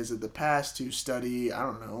and they visit the past to study, I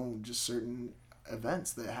don't know, just certain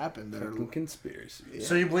events that happen that are. Fucking conspiracy.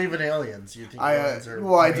 So you believe in aliens? You think I aliens are?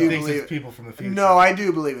 well, I He do thinks believe it's people from the future. No, I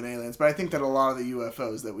do believe in aliens, but I think that a lot of the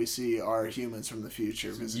UFOs that we see are humans from the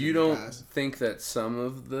future visiting You the don't past. think that some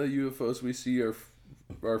of the UFOs we see are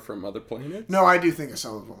from other planets? No, I do think that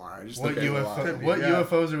some of them are. I just What think that a lot of UFO? them- What yeah.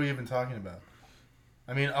 UFOs are we even talking about?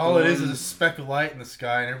 I mean, all it is a speck of light in the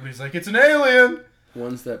sky, and everybody's like, "It's an alien."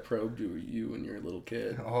 Ones that probed you when you were a little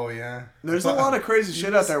kid. Oh yeah. There's a lot of crazy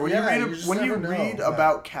shit out there. When yeah, you you read just when you never know. read Yeah.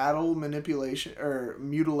 about cattle manipulation or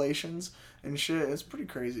mutilations and shit, it's pretty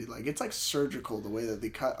crazy. Like it's like surgical the way that they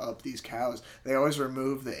cut up these cows. They always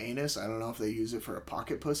remove the anus. I don't know if they use it for a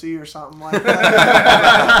pocket pussy or something like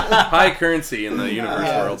that. High currency in the universe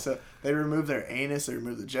Yeah, world. so they remove their anus. They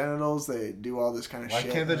remove the genitals. They do all this kind of Why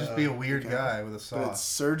shit. can't there just be a weird okay. guy with a But saw? it's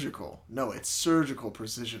surgical. No, it's surgical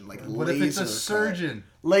precision. Like What laser if it's a cut. surgeon?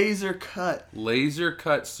 Laser cut. Laser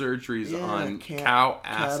cut surgeries Yeah, on ca- cow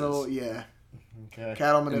asses. Cattle. Yeah. Okay.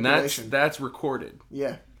 Cattle And manipulation. that's recorded.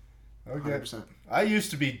 Yeah. Okay. 100%. I used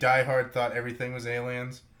to be diehard, thought everything was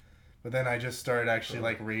aliens, but then I just started actually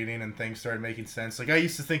like reading and things started making sense. Like I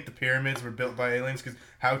used to think the pyramids were built by aliens because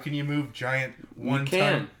how can you move giant one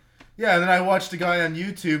can. ton? Yeah, and then I watched a guy on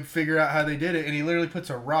YouTube figure out how they did it, and he literally puts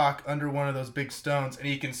a rock under one of those big stones, and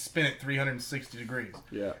he can spin it 360 degrees.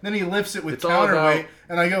 Yeah. Then he lifts it with It's all counterweight, about-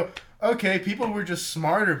 and I go, okay, people were just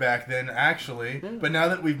smarter back then, actually. But now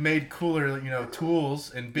that we've made cooler,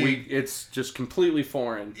 tools and big, It's just completely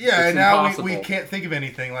foreign. yeah, It's and now impossible. we can't think of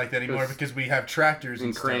anything like that anymore Because- because we have tractors and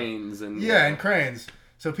And stuff. cranes and Yeah, and cranes.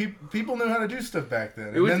 So people knew how to do stuff back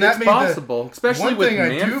then. It was, and then it's possible, especially one with thing I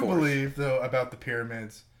do man-force. believe though about the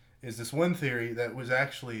pyramids is this one theory that was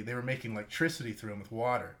actually they were making electricity through them with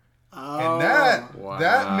water, Oh. and that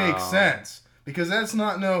Wow. makes sense because that's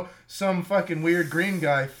not some fucking weird green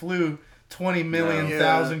guy flew 20 million No.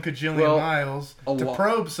 thousand kajillion Well, miles a to lo-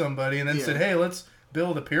 probe somebody and then Yeah. said, hey, let's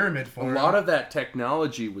build a pyramid for A him. lot of that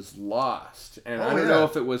technology was lost, and I Oh, don't yeah. know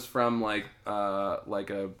if it was from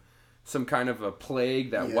some kind of a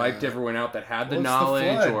plague that Yeah. wiped everyone out that had the Well, it's the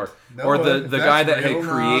knowledge, flood. or Noah, the if guy that's that had real.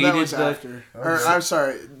 No, created that was the. after. Or, I'm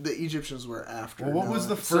sorry, the Egyptians were after. Well, what was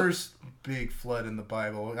Noah. the first big flood in the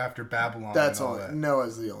Bible after Babylon? That's and all all. that?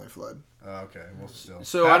 Noah's the only flood. Oh, okay, well, still.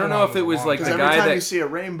 So I don't know if it Babylon was a long like Because the time. every guy time that- you see a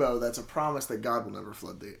rainbow, that's a promise that God will never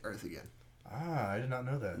flood the earth again. I did not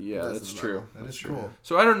know that. Yeah, That's that's the true. Bible. That is That's true. cool.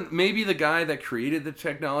 So I don't. Maybe the guy that created the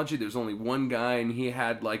technology, there's only one guy, and he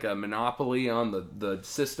had like a monopoly on the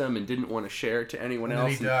system and didn't want to share it to anyone And then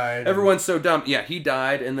else. he died. Everyone's so dumb. Yeah, he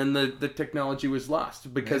died, and then the technology was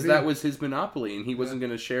lost because Maybe. that was his monopoly, and he wasn't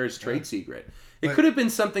going to share his trade secret. It But could have been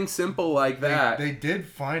something simple like that. They did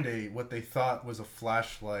find what they thought was a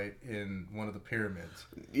flashlight in one of the pyramids,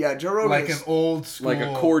 Yeah, Joe Rogan. like an old school, like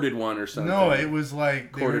a corded one or something. No, it was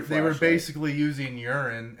like they were Corded flashlight. basically using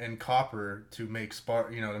urine and copper to make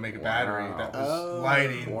to make a battery that was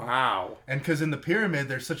lighting. Wow. And because in the pyramid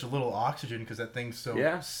there's such a little oxygen because that thing's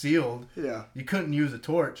so sealed, Yeah. you couldn't use a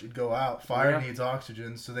torch; it'd go out. Fire Yeah. needs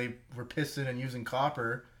oxygen, so they were pissing and using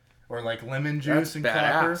copper or like lemon juice That's and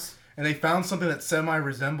badass. copper. And they found something that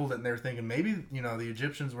semi-resembled it, and they were thinking maybe, the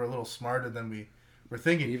Egyptians were a little smarter than we were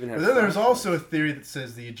thinking. Even But have then there's flashlights. also a theory that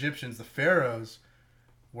says the Egyptians, the pharaohs,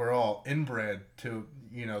 were all inbred to,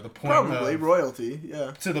 the point Probably of... royalty.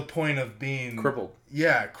 Yeah. To the point of being... Crippled.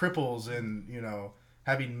 Yeah, cripples and,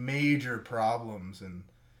 having major problems. And,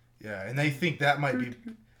 and they think that might be...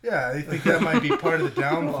 Yeah, they think that might be part of the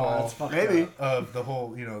downfall Maybe. of the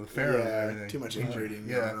whole, the pharaohs and Yeah. everything. Too much inbreeding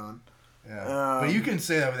Yeah. going on. Yeah, but you can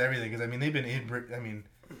say that with everything because they've been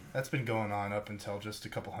that's been going on up until just a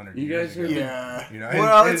couple hundred You years guys ago. heard Yeah. and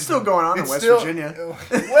Well, it's still going on in it's West still- Virginia.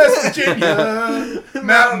 West Virginia,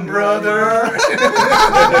 Mountain Brother.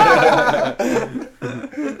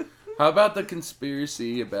 How about the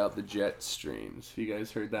conspiracy about the jet streams? Have you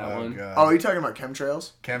guys heard that one? God. Oh, are you talking about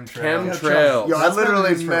chemtrails? Chemtrails. Yo, I That's been literally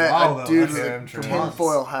news for a met while, a though. dude That's with a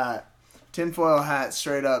chemtrails. tinfoil hat,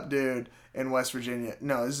 straight up dude in West Virginia.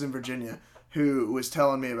 No, this is in Virginia, who was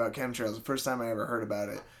telling me about chemtrails. The first time I ever heard about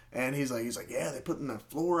it. And he's like, yeah, they put in the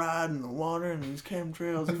fluoride in the water and these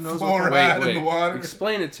chemtrails. Who knows what Fluoride. kind of- in the water.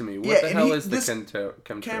 Explain it to me. What Yeah, the and hell is the this chemtrail?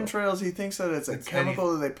 chemtrails? He thinks that it's a It's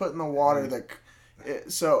chemical that they put in the water that.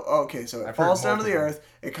 So it I've falls heard down to the multiple. earth.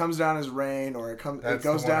 It comes down as rain, or it That's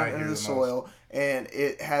goes the one I down hear into the the soil, and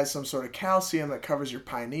it has some sort of calcium that covers your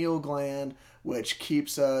pineal gland, which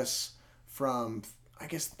keeps us from, I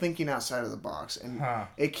guess, thinking outside of the box, and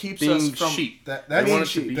it keeps us Being from sheep. That's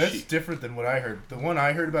sheep. different than what I heard. The one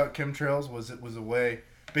I heard about chemtrails was it was a way,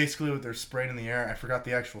 basically what they're spraying in the air. I forgot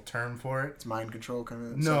the actual term for it. It's mind control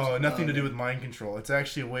kind of. No, nothing to do with mind control. It's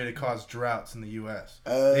actually a way to cause droughts in the U.S.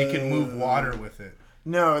 They can move water with it.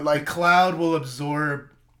 No, The like cloud will absorb,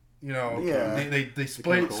 Yeah. they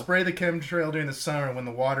spray the chemtrail during the summer when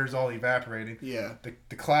the water's all evaporating. yeah.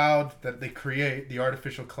 The cloud that they create, the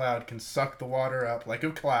artificial cloud, can suck the water up like a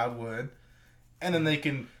cloud would, and then they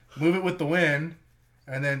can move it with the wind,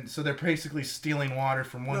 and then so they're basically stealing water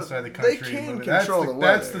from one side of the country. they can and move it. control the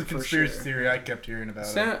That's weather, the for conspiracy sure. theory I kept hearing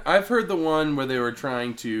about. I've heard the one where they were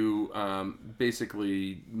trying to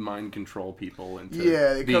basically mind control people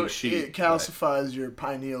into being sheep. It calcifies your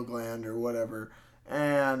pineal gland or whatever.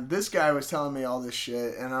 And this guy was telling me all this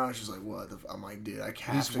shit, and I was just like, "What?" I'm like, "Dude, I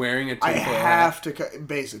have He's to." wearing a I tinfoil have hat. to.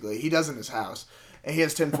 Basically, he does in his house, and he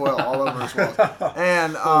has tinfoil all over his walls.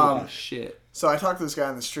 And Oh shit! so I talked to this guy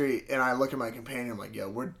on the street, and I look at my companion. I'm like, "Yo,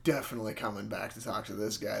 we're definitely coming back to talk to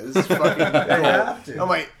this guy. This is fucking cool." have to. I'm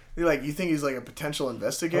like, you think he's like a potential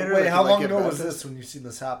investigator? Wait, that how could, like, long get ago was baptized? this when you seen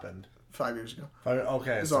this happen? 5 years ago.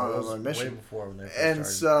 Okay, was so on it was a mission. way before when they first And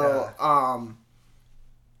started. so,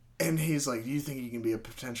 and he's like, "Do you think you can be a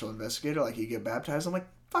potential investigator? Like, you get baptized?" I'm like,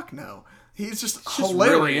 "Fuck no." He's just just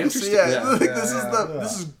hilarious. really interesting. Yeah, Yeah, like, yeah,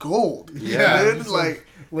 this is gold. Yeah, dude. just, Like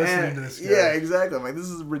listening and- to this guy. Yeah, exactly. I'm like, this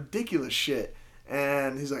is ridiculous shit.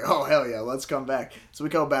 And he's like, "Oh hell yeah, let's come back." So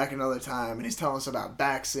we go back another time, and he's telling us about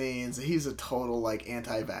vaccines. He's a total like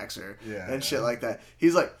anti-vaxxer and shit like that.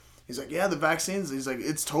 He's like, yeah, the vaccines. He's like,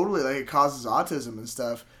 it's totally like it causes autism and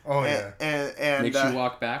stuff. Oh, and, yeah. and Makes you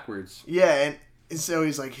walk backwards. yeah, and so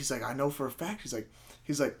he's like, I know for a fact.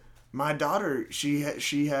 He's like, my daughter, she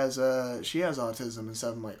has autism and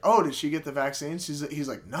stuff. I'm like, oh, did she get the vaccine? He's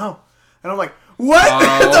like, no. And I'm like, what?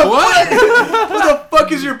 What? What the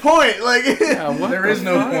fuck is your point? Like, There is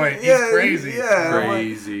no point. He's yeah, crazy. Yeah, I'm like-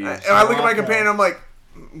 Crazy. and I look at my companion. I'm like,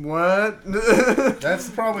 what? That's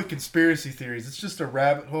the problem with conspiracy theories. It's just a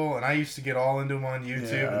rabbit hole, and I used to get all into them on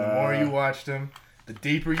YouTube. And the more you watched them, the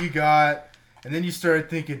deeper you got, and then you started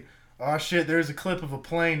thinking, "Oh shit, there's a clip of a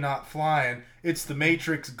plane not flying. It's the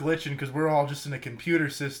Matrix glitching because we're all just in a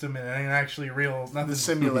computer system and it ain't actually real. Nothing." The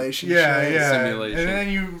simulation. Yeah, shit. yeah. Simulation. And then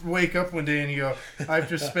you wake up one day and you go, "I've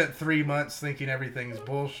just spent 3 months thinking everything's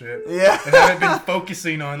bullshit." Yeah. And I haven't been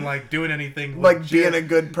focusing on like doing anything Like legit. being a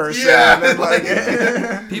good person. Yeah, And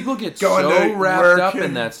like, People get Going so to wrapped work up in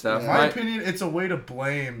and- that stuff. In my opinion, it's a way to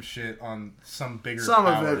blame shit on some bigger some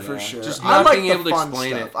power. of it for yeah. sure. Just I not like being the able to fun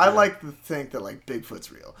explain stuff. it, I yeah. like to think that like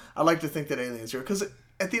Bigfoot's real. I like to think that aliens are real because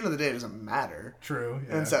at the end of the day, it doesn't matter. True.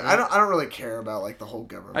 Yeah. And so I don't really care about like the whole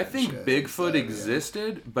government. I think shit. Bigfoot So, yeah.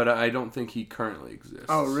 existed, but I don't think he currently exists.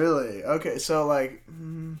 Oh really? Okay, so like,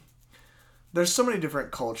 there's so many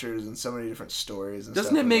different cultures and so many different stories. And Doesn't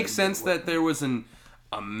stuff it with, make like, sense Bigfoot. that there was an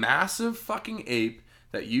a massive fucking ape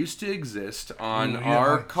that used to exist on Ooh, yeah,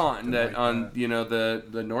 our like- continent, like on that. you know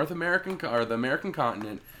the North American or the American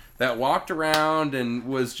continent, that walked around and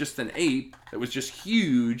was just an ape that was just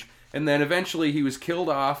huge, and then eventually he was killed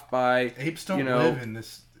off by Apes don't live in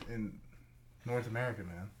North America,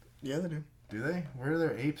 man. Yeah, they do. Do they? Where are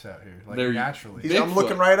there apes out here? Like They're- naturally. Bigfoot. I'm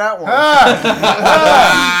looking right at one.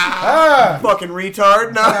 Fucking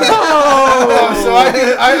retard. No. So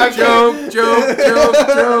I joke.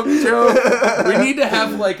 We need to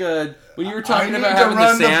have like a when you were talking about having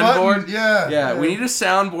the sandboard. Yeah. We need a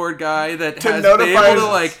soundboard guy that To has notify be able to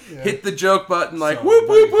us. like hit the joke button, like So, whoop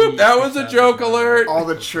whoop but whoop. he That was a gets joke out of alert. All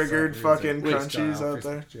the triggered fucking Wait, crunchies out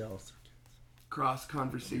there. Cross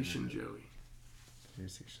conversation, Joey.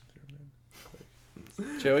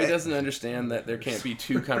 Joey doesn't understand that there can't be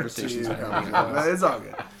two conversations happening at But once. it's all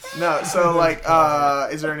good. No, so like,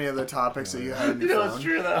 is there any other topics that you had? In You your know, it's phone?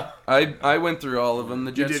 true though. I went through all of them. The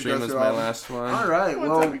You jet did stream go was through my all of them? last one. All right. What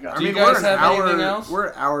Well, time we got? I Do you mean, we're guys an have hour. anything else? We're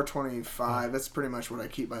at hour 25. That's pretty much what I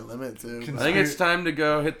keep my limit to. I think it's time to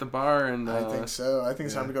go hit the bar and I think so. I think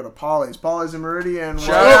it's time to go to Polly's. Polly's in Meridian.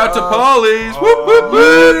 shout out to Polly's. Whoop whoop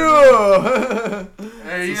whoop.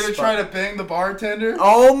 Hey, are you gonna try to bang the bartender?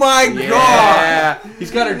 Oh my god! Yeah,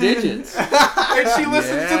 he's got her digits. And she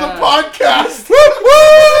listens to the Yeah. podcast.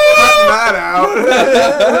 Cut that out.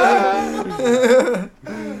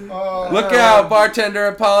 Look out, bartender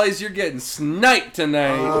at Polly's. You're getting sniped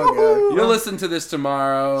tonight. Okay. You'll listen to this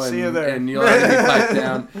tomorrow, and, See you there. and you'll have to be piped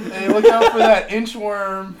down. Hey, look out for that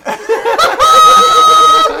inchworm.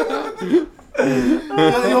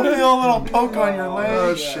 You'll feel a little poke on your leg.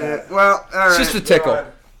 Oh shit. Well, all right. It's just a tickle.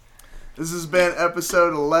 This has been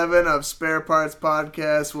episode 11 of Spare Parts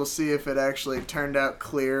Podcast. We'll see if it actually turned out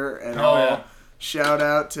clear and all. yeah. Shout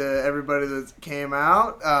out to everybody that came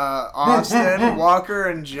out. Austin, Walker,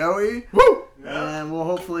 and Joey. Woo! And we'll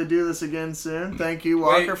hopefully do this again soon. Thank you,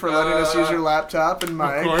 Walker, Wait, for letting us use your laptop and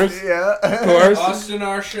mic. course. Yeah. Of course. Austin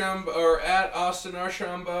Archambault, or at Austin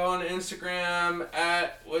Archambault on Instagram.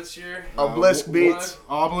 At what's your Obelisk Beats.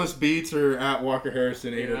 Obelisk Beats or at Walker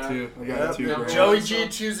Harrison 802. I got Yep, two yep. brands. Joey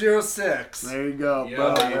G206. There you go. Yeah,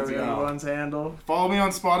 Boom. there There's we go. everyone's handle. Follow me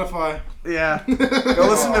on Spotify. Yeah. Go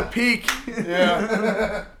listen to Peak.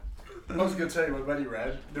 Yeah. I was gonna tell you, my buddy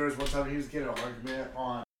Red, there was one time he was getting an argument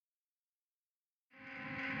on.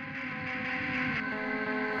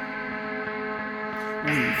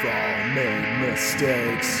 We've all made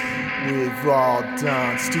mistakes. We've all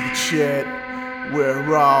done stupid shit.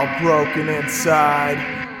 We're all broken inside.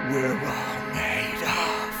 We're all